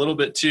gears a little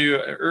bit too.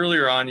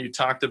 Earlier on, you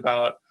talked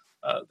about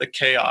the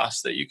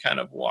chaos that you kind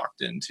of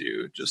walked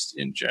into just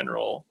in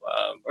general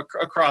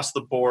across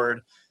the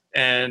board.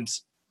 And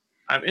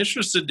I'm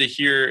interested to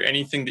hear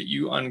anything that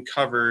you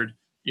uncovered,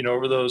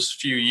 over those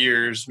few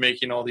years,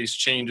 making all these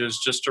changes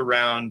just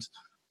around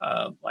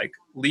like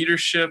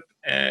leadership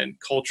and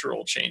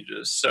cultural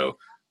changes. So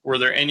were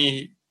there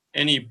any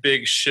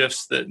big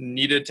shifts that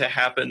needed to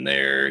happen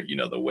there?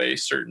 The way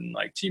certain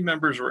like team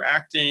members were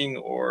acting,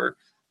 or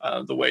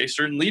the way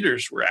certain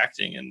leaders were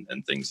acting,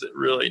 and things that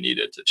really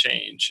needed to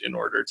change in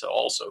order to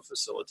also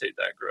facilitate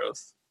that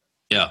growth?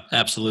 Yeah,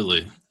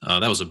 absolutely.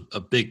 That was a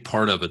big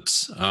part of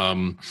it.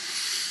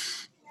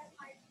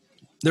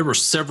 There were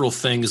several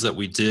things that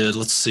we did.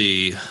 Let's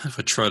see if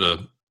we try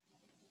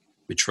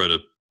to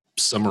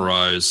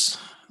summarize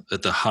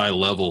at the high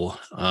level.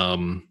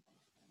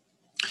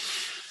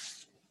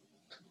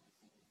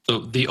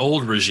 So the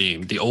old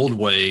regime, the old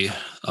way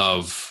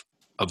of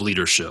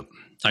leadership.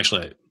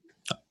 Actually,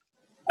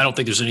 I don't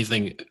think there's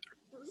anything.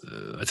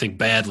 I think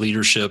bad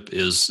leadership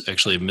is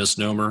actually a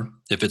misnomer.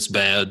 If it's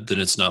bad, then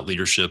it's not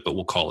leadership, but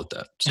we'll call it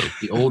that. So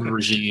the old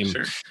regime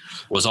Sure.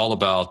 was all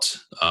about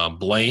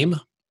blame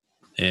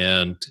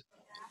and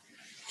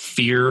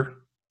fear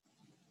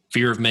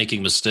of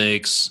making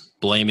mistakes,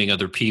 blaming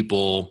other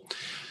people,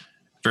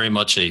 very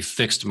much a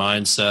fixed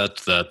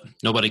mindset that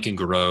nobody can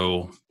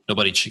grow,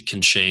 nobody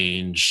can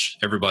change,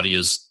 everybody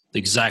is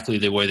exactly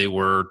the way they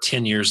were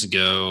 10 years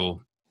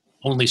ago,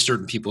 only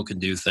certain people can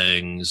do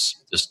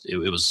things. Just it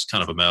was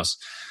kind of a mess.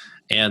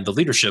 And the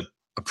leadership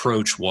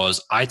approach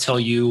was, I tell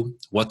you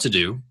what to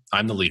do.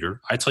 I'm the leader.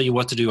 I tell you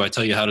what to do. I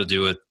tell you how to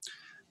do it.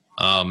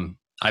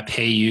 I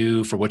pay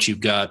you for what you've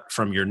got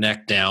from your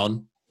neck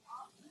down,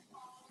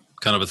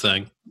 kind of a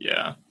thing.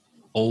 Yeah.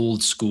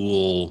 Old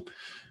school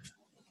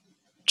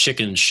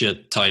chicken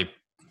shit type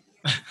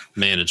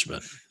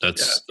management.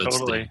 That's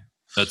totally.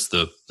 That's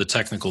the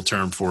technical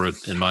term for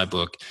it in my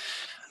book.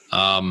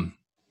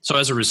 So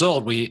as a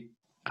result,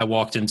 I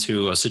walked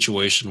into a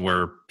situation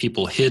where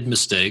people hid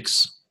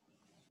mistakes.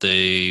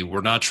 They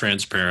were not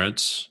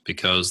transparent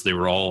because they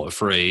were all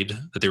afraid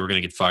that they were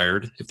going to get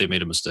fired if they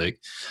made a mistake.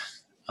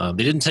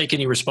 They didn't take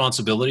any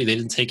responsibility. They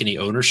didn't take any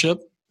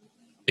ownership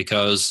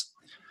because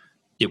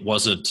it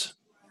was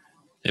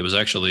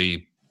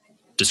actually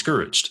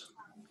discouraged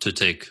to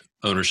take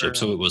ownership.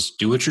 Sure. So it was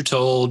do what you're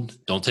told,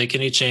 don't take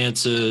any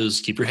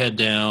chances, keep your head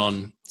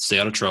down, stay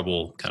out of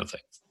trouble, kind of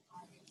thing.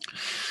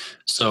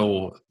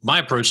 So my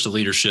approach to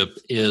leadership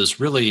is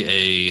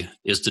really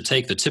is to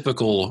take the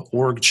typical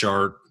org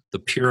chart, the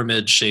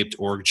pyramid shaped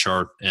org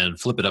chart, and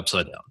flip it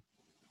upside down.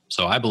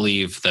 So I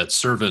believe that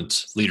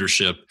servant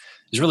leadership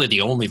is really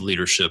the only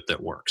leadership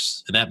that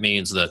works. And that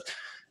means that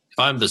if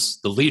I'm the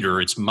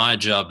leader, it's my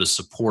job to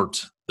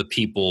support the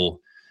people,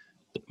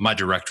 my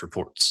direct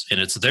reports, and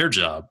it's their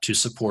job to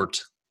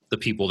support the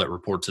people that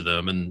report to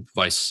them, and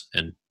vice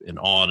and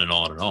on and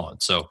on and on.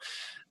 So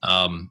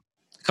a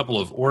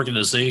couple of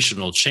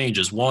organizational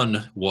changes.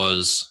 One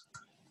was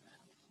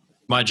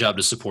my job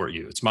to support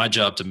you. It's my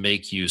job to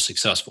make you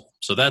successful.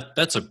 So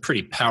that's a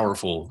pretty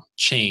powerful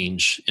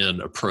change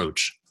in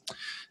approach.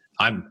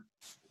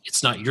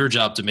 It's not your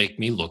job to make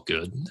me look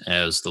good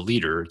as the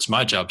leader. It's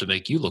my job to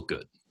make you look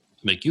good,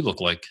 make you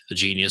look like a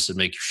genius, and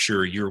make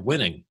sure you're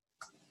winning.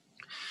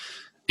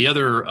 The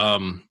other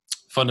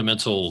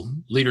fundamental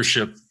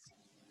leadership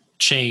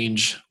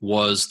change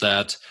was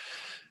that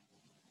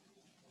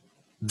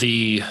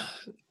there's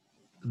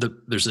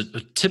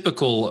a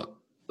typical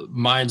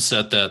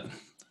mindset that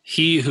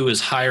he who is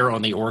higher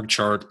on the org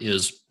chart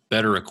is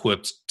better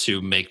equipped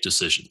to make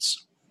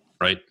decisions,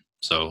 right?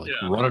 So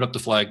run it up the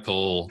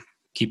flagpole,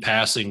 keep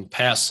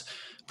pass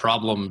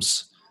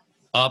problems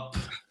up,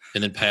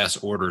 and then pass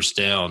orders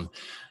down.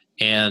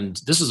 And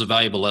this is a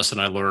valuable lesson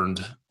I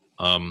learned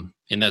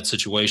in that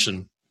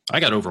situation. I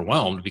got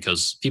overwhelmed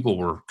because people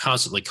were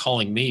constantly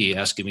calling me,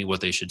 asking me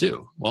what they should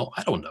do. Well,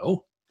 I don't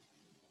know.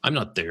 I'm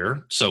not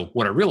there. So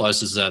what I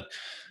realized is that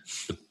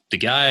the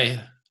guy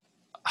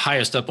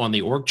highest up on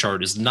the org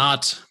chart is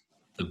not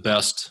the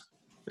best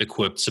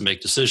equipped to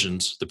make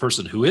decisions. The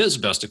person who is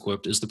best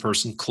equipped is the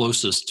person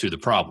closest to the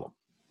problem.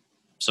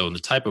 So in the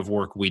type of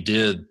work we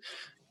did,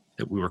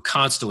 we were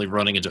constantly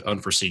running into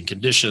unforeseen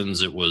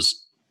conditions. It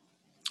was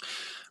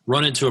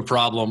run into a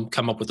problem,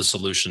 come up with a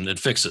solution, and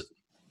fix it.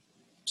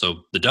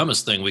 So the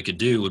dumbest thing we could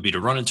do would be to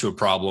run into a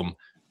problem,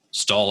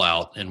 stall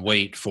out, and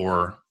wait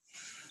for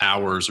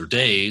hours or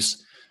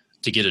days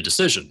to get a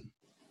decision.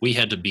 We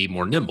had to be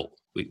more nimble.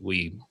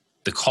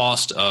 The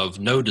cost of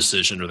no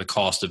decision or the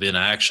cost of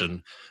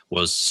inaction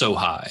was so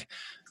high.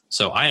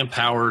 So I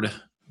empowered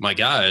my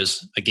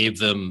guys. I gave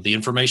them the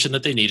information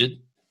that they needed.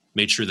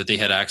 made sure that they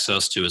had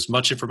access to as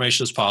much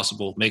information as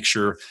possible, made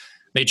sure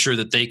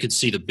that they could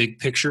see the big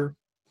picture,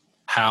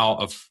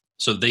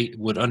 so they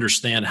would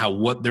understand how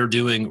what they're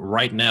doing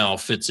right now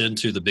fits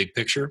into the big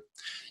picture.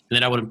 And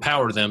then I would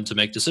empower them to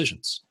make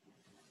decisions.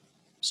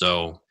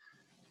 So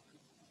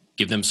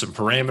give them some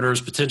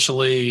parameters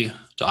potentially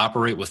to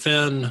operate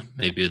within.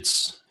 Maybe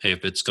it's, hey,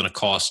 if it's going to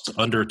cost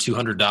under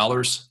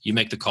 $200, you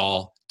make the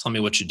call, tell me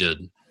what you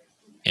did,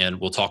 and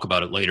we'll talk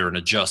about it later and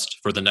adjust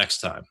for the next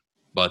time.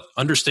 But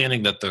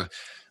understanding that the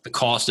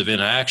cost of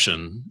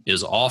inaction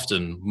is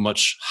often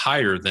much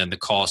higher than the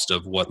cost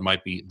of what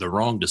might be the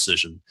wrong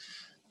decision.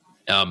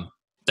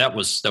 That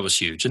was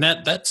huge. And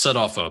that set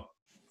off a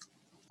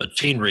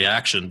chain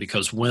reaction,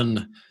 because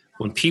when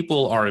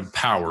people are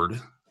empowered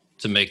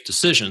to make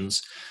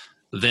decisions,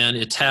 then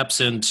it taps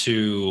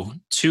into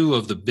two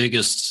of the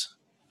biggest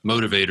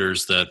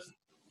motivators that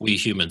we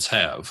humans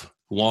have.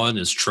 One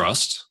is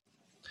trust,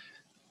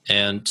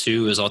 and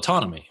two is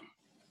autonomy.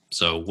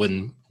 So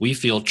when we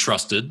feel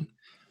trusted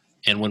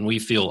and when we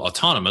feel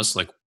autonomous,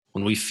 like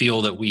when we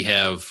feel that we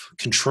have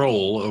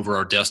control over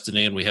our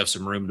destiny and we have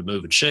some room to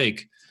move and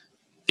shake,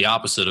 the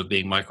opposite of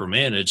being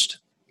micromanaged,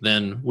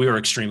 then we are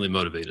extremely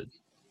motivated.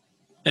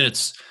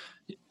 And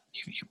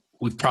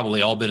we've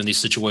probably all been in these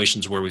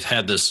situations where we've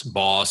had this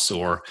boss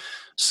or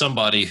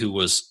somebody who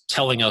was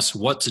telling us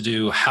what to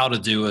do, how to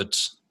do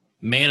it,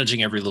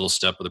 managing every little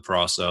step of the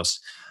process.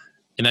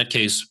 In that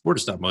case, we're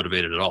just not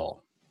motivated at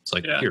all. It's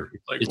like, here,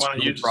 like, it's why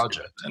don't you just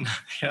project.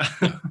 Yeah.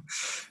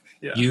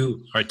 Yeah. All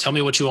right, tell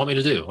me what you want me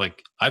to do.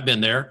 Like, I've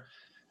been there.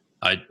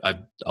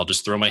 I'll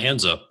just throw my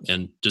hands up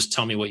and just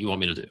tell me what you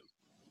want me to do.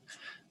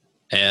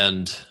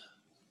 And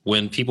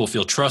when people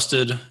feel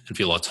trusted and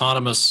feel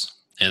autonomous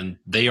and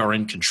they are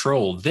in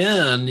control,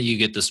 then you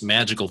get this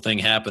magical thing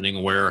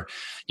happening where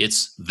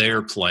it's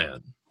their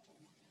plan.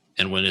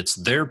 And when it's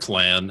their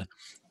plan,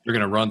 they're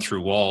going to run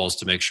through walls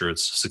to make sure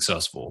it's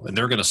successful. And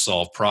they're going to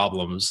solve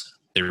problems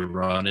they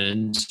run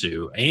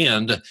into.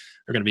 And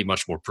they're going to be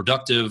much more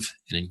productive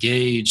and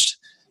engaged.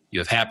 You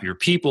have happier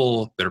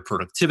people, better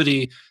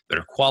productivity,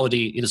 better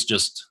quality. It is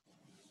just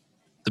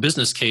the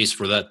business case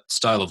for that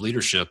style of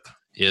leadership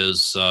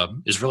is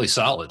really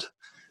solid.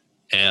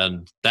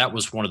 And that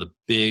was one of the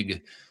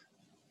big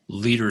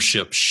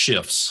leadership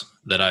shifts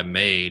that I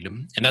made.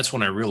 And that's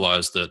when I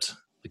realized that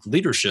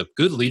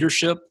good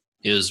leadership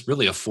is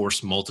really a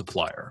force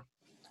multiplier.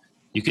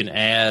 You can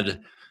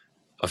add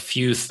a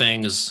few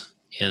things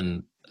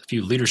in a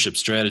few leadership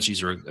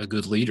strategies or a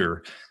good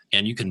leader,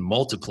 and you can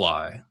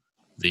multiply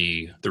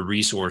the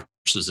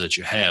resources that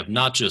you have,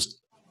 not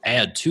just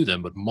add to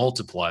them, but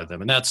multiply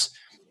them. And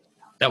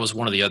that was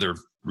one of the other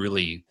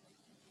really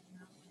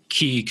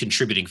key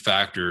contributing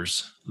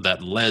factors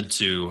that led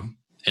to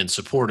and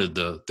supported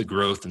the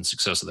growth and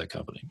success of that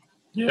company.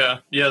 Yeah,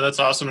 that's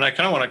awesome. And I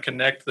kind of want to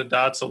connect the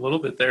dots a little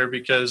bit there,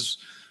 because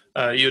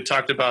you had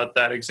talked about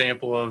that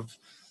example of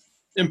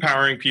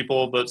empowering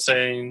people, but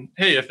saying,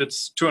 hey, if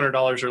it's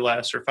 $200 or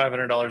less or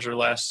 $500 or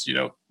less,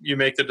 you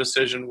make the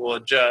decision, we'll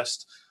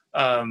adjust.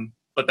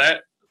 But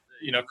that,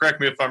 correct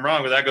me if I'm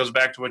wrong, but that goes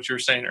back to what you were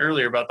saying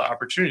earlier about the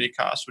opportunity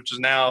cost, which is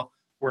now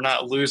we're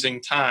not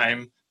losing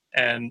time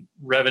and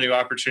revenue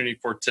opportunity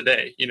for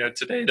today.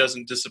 Today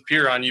doesn't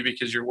disappear on you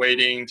because you're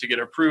waiting to get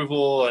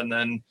approval, and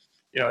then,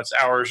 it's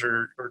hours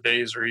or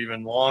days or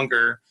even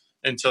longer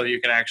until you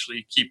can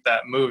actually keep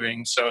that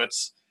moving. So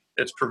it's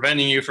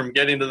preventing you from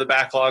getting to the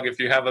backlog if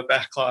you have a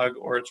backlog,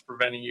 or it's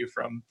preventing you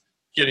from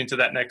getting to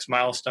that next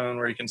milestone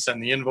where you can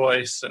send the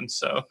invoice. And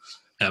so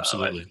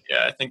absolutely.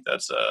 I think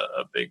that's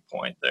a big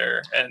point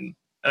there. And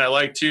I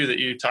like too that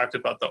you talked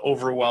about the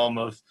overwhelm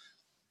of,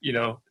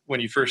 when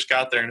you first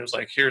got there and it was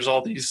like, here's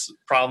all these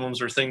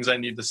problems or things I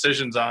need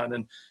decisions on.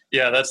 And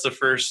that's the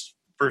first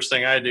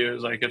thing I do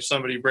is, like, if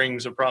somebody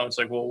brings a problem, it's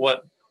like, well,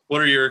 what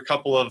are your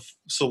couple of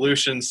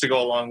solutions to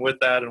go along with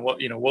that? And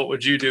what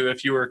would you do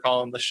if you were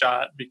calling the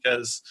shot?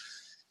 Because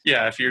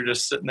if you're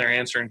just sitting there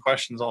answering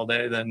questions all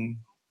day, then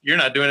you're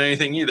not doing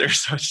anything either.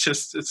 So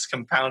it's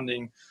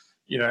compounding,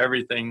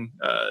 everything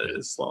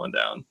is slowing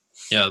down.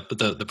 Yeah, but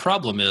the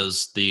problem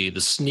is the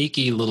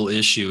sneaky little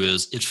issue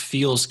is it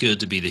feels good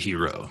to be the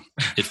hero.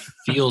 It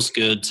feels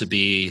good to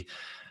be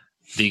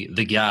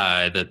the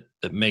guy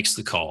that makes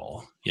the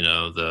call,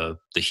 the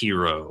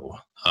hero.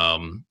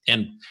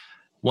 And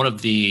one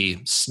of the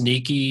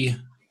sneaky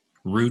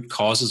root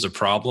causes of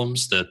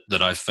problems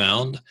that I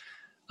found,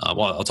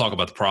 I'll talk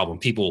about the problem.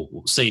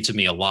 People say to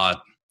me a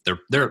lot,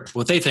 they're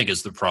what they think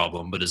is the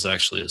problem, but is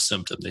actually a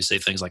symptom. They say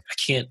things like, I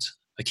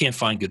can't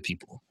find good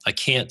people. I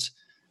can't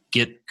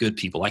get good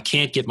people. I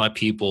can't get my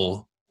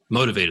people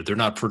motivated. They're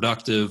not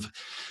productive.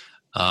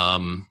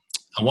 I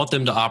want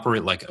them to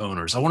operate like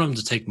owners. I want them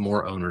to take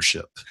more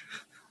ownership.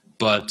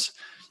 But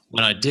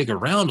when I dig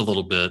around a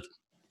little bit,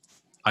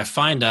 I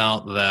find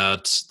out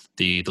that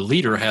the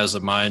leader has a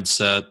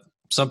mindset,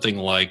 something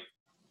like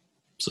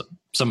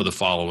some of the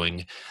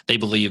following. They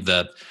believe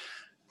that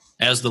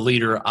as the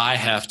leader, I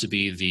have to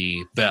be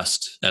the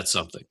best at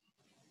something,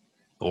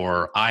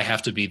 or I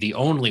have to be the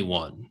only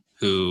one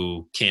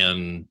who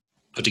can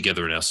put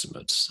together an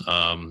estimate.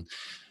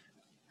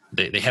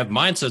 They have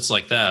mindsets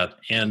like that,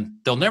 and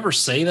they'll never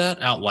say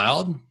that out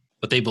loud,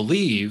 but they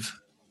believe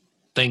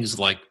things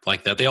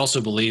like that. They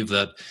also believe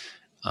that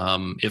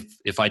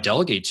if I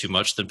delegate too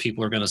much, then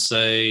people are going to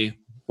say,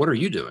 "What are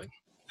you doing?"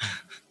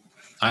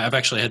 I've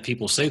actually had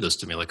people say this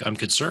to me, like, I'm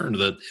concerned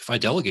that if I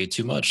delegate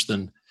too much,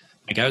 then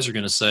my guys are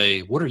going to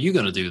say, "What are you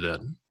going to do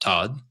then,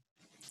 Todd?"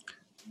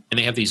 And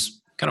they have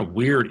these kind of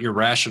weird,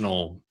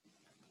 irrational,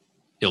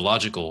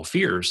 illogical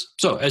fears.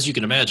 So as you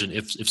can imagine,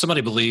 if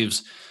somebody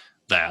believes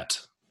that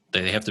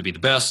they have to be the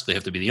best, they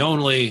have to be the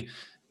only,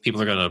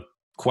 people are going to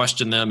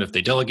question them if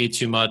they delegate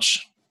too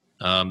much.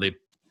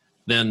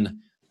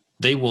 Then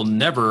they will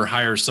never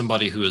hire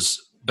somebody who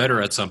is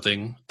better at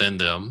something than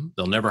them.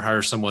 They'll never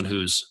hire someone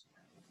who's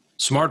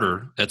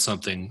smarter at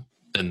something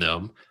than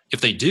them. If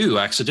they do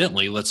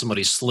accidentally let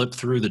somebody slip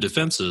through the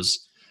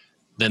defenses,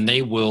 then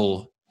they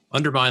will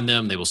undermine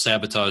them. They will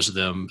sabotage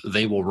them.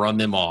 They will run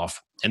them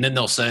off. And then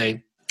they'll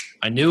say,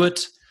 "I knew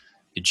it.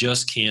 You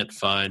just can't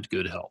find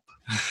good help.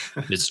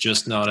 It's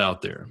just not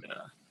out there." Yeah.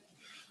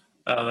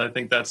 I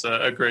think that's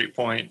a great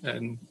point.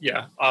 And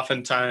yeah,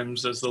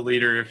 oftentimes as the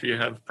leader, if you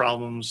have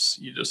problems,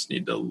 you just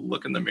need to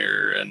look in the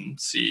mirror and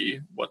see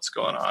what's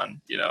going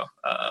on,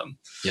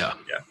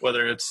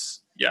 whether it's,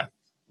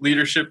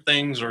 leadership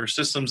things or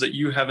systems that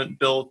you haven't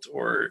built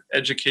or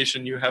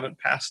education you haven't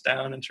passed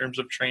down in terms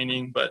of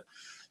training. But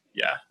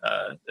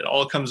it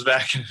all comes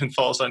back and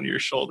falls on your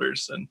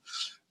shoulders. And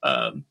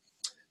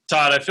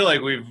Todd, I feel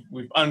like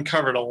we've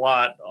uncovered a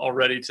lot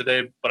already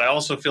today, but I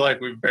also feel like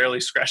we've barely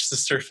scratched the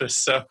surface.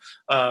 So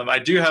I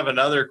do have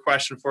another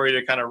question for you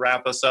to kind of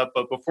wrap us up.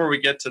 But before we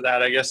get to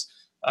that, I guess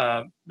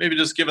maybe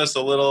just give us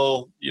a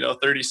little,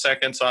 30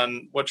 seconds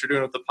on what you're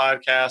doing with the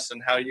podcast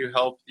and how you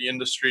help the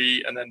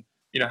industry, and then,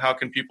 how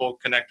can people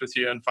connect with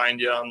you and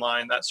find you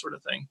online, that sort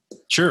of thing.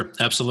 Sure,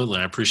 absolutely.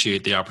 I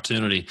appreciate the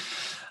opportunity.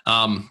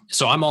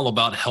 So I'm all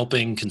about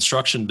helping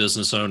construction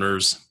business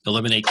owners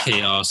eliminate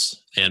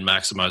chaos and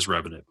maximize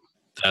revenue.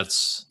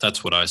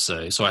 That's what I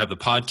say. So I have the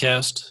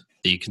podcast,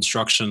 the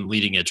Construction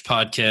Leading Edge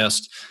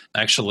podcast.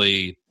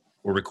 Actually,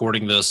 we're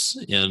recording this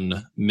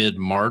in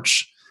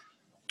mid-March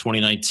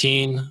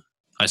 2019.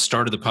 I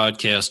started the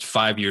podcast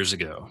 5 years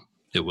ago.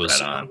 It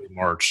was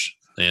March,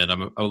 and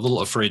I'm a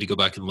little afraid to go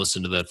back and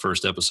listen to that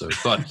first episode.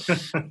 But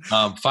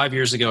 5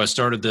 years ago, I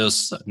started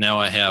this. Now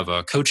I have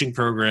a coaching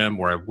program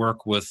where I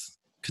work with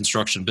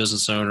construction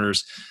business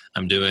owners.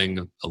 I'm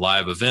doing a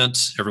live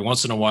event every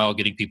once in a while,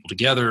 getting people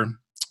together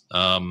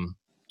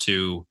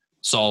to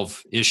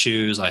solve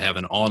issues. I have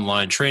an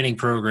online training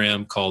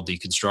program called the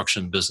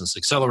Construction Business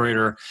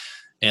Accelerator.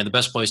 And the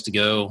best place to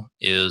go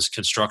is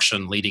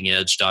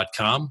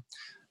constructionleadingedge.com.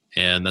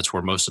 And that's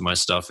where most of my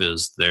stuff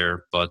is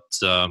there. But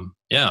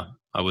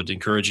I would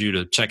encourage you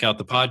to check out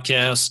the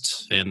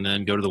podcast and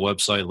then go to the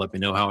website. Let me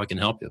know how I can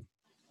help you.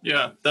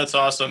 Yeah, that's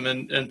awesome.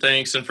 And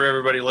thanks. And for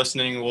everybody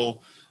listening,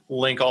 we'll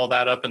link all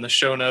that up in the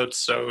show notes.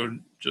 So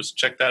just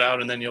check that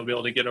out, and then you'll be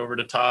able to get over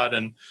to Todd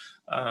and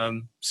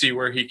see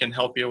where he can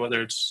help you,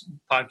 whether it's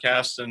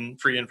podcasts and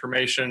free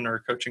information or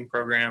coaching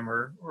program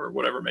or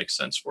whatever makes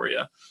sense for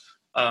you.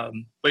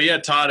 But yeah,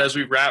 Todd, as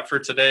we wrap for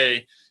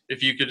today,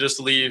 if you could just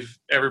leave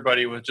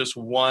everybody with just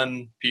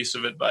one piece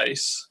of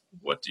advice,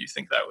 what do you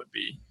think that would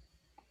be?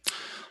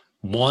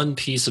 One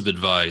piece of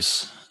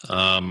advice.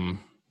 I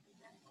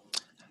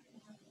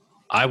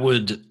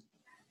would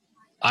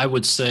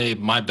say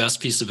my best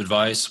piece of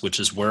advice, which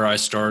is where I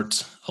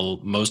start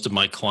most of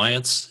my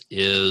clients,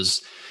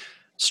 is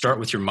start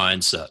with your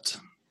mindset.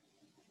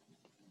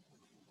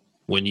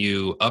 When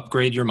you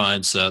upgrade your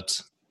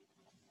mindset,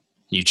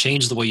 you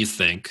change the way you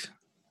think,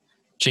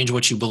 change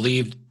what you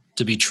believe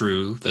to be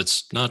true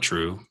that's not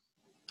true,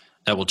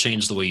 that will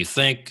change the way you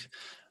think,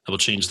 that will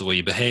change the way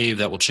you behave,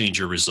 that will change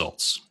your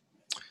results.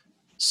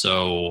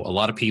 So a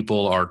lot of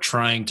people are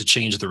trying to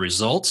change the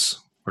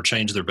results or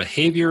change their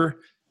behavior,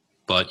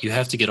 but you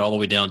have to get all the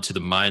way down to the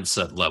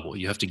mindset level.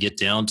 You have to get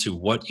down to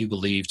what you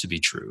believe to be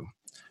true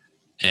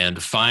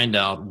and find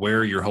out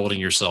where you're holding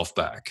yourself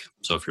back.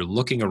 So if you're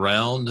looking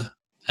around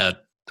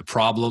at the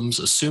problems,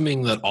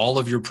 assuming that all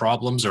of your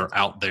problems are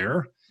out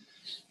there,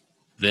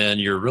 then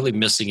you're really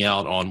missing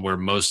out on where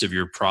most of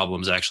your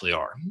problems actually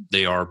are.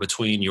 They are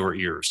between your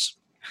ears.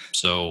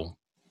 So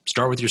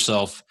start with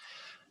yourself.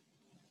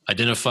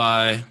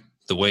 Identify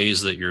the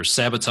ways that you're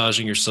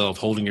sabotaging yourself,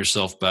 holding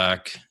yourself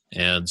back,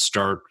 and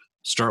start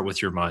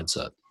with your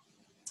mindset.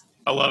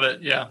 I love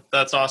it. Yeah,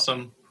 that's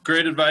awesome.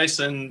 Great advice.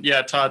 And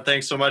yeah, Todd,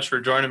 thanks so much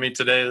for joining me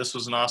today. This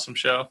was an awesome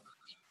show.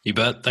 You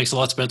bet. Thanks a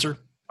lot, Spencer.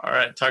 All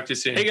right. Talk to you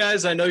soon. Hey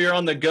guys, I know you're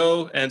on the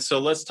go. And so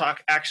let's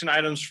talk action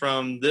items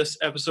from this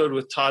episode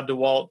with Todd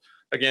DeWalt.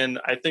 Again,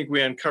 I think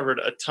we uncovered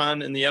a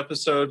ton in the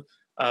episode,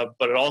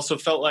 but it also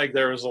felt like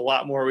there was a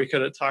lot more we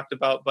could have talked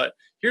about. But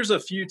here's a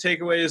few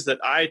takeaways that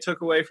I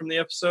took away from the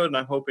episode, and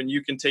I'm hoping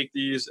you can take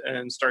these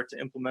and start to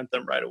implement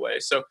them right away.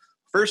 So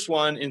first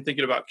one, in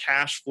thinking about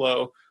cash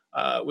flow,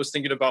 was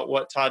thinking about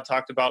what Todd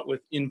talked about with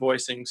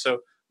invoicing. So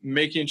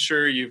making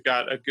sure you've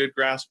got a good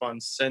grasp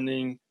on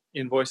sending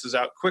invoices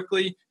out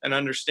quickly and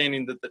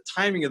understanding that the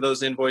timing of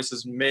those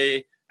invoices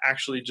may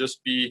actually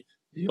just be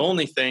the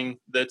only thing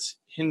that's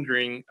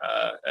hindering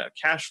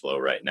cash flow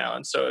right now.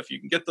 And so if you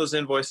can get those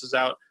invoices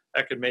out,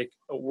 that could make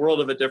a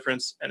world of a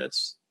difference. And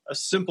it's a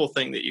simple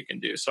thing that you can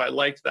do. So I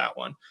liked that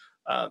one.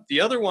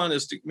 The other one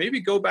is to maybe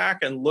go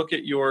back and look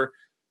at your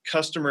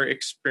customer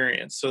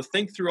experience. So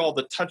think through all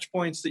the touch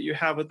points that you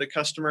have with the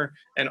customer,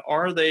 and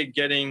are they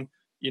getting,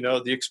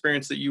 the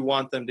experience that you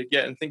want them to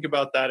get? And think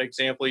about that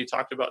example. You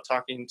talked about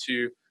talking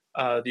to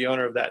the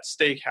owner of that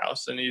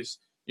steakhouse, and he's,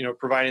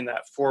 providing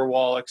that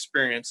 4-wall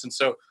experience. And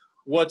so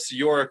what's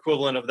your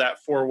equivalent of that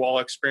 4-wall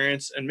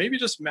experience? And maybe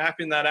just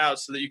mapping that out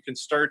so that you can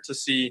start to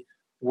see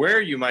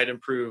where you might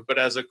improve. But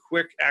as a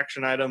quick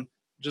action item,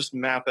 just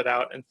map it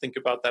out and think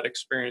about that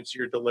experience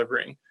you're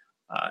delivering.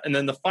 And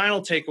then the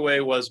final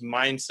takeaway was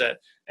mindset.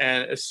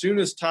 And as soon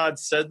as Todd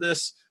said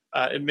this,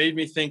 it made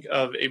me think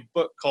of a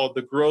book called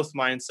The Growth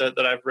Mindset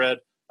that I've read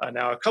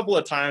now a couple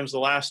of times the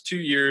last 2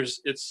 years.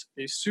 It's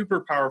a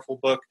super powerful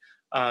book.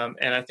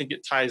 And I think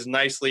it ties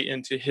nicely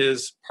into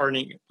his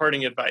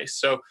parting advice.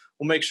 So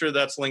we'll make sure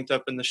that's linked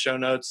up in the show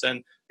notes.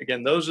 And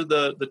again, those are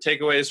the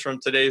takeaways from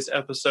today's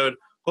episode.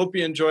 Hope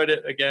you enjoyed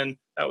it. Again,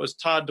 that was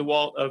Todd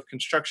DeWalt of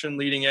Construction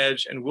Leading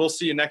Edge, and we'll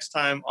see you next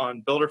time on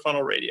Builder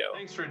Funnel Radio.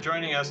 Thanks for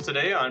joining us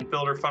today on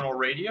Builder Funnel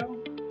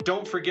Radio.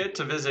 Don't forget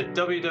to visit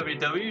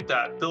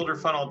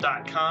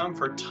www.builderfunnel.com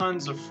for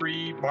tons of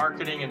free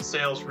marketing and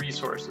sales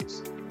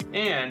resources.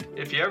 And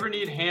if you ever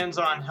need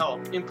hands-on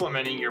help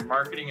implementing your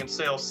marketing and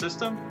sales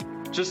system,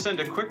 just send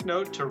a quick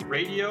note to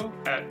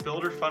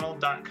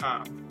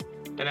radio@builderfunnel.com.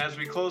 And as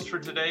we close for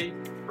today,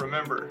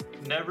 remember,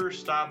 never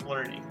stop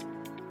learning.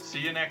 See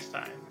you next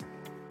time.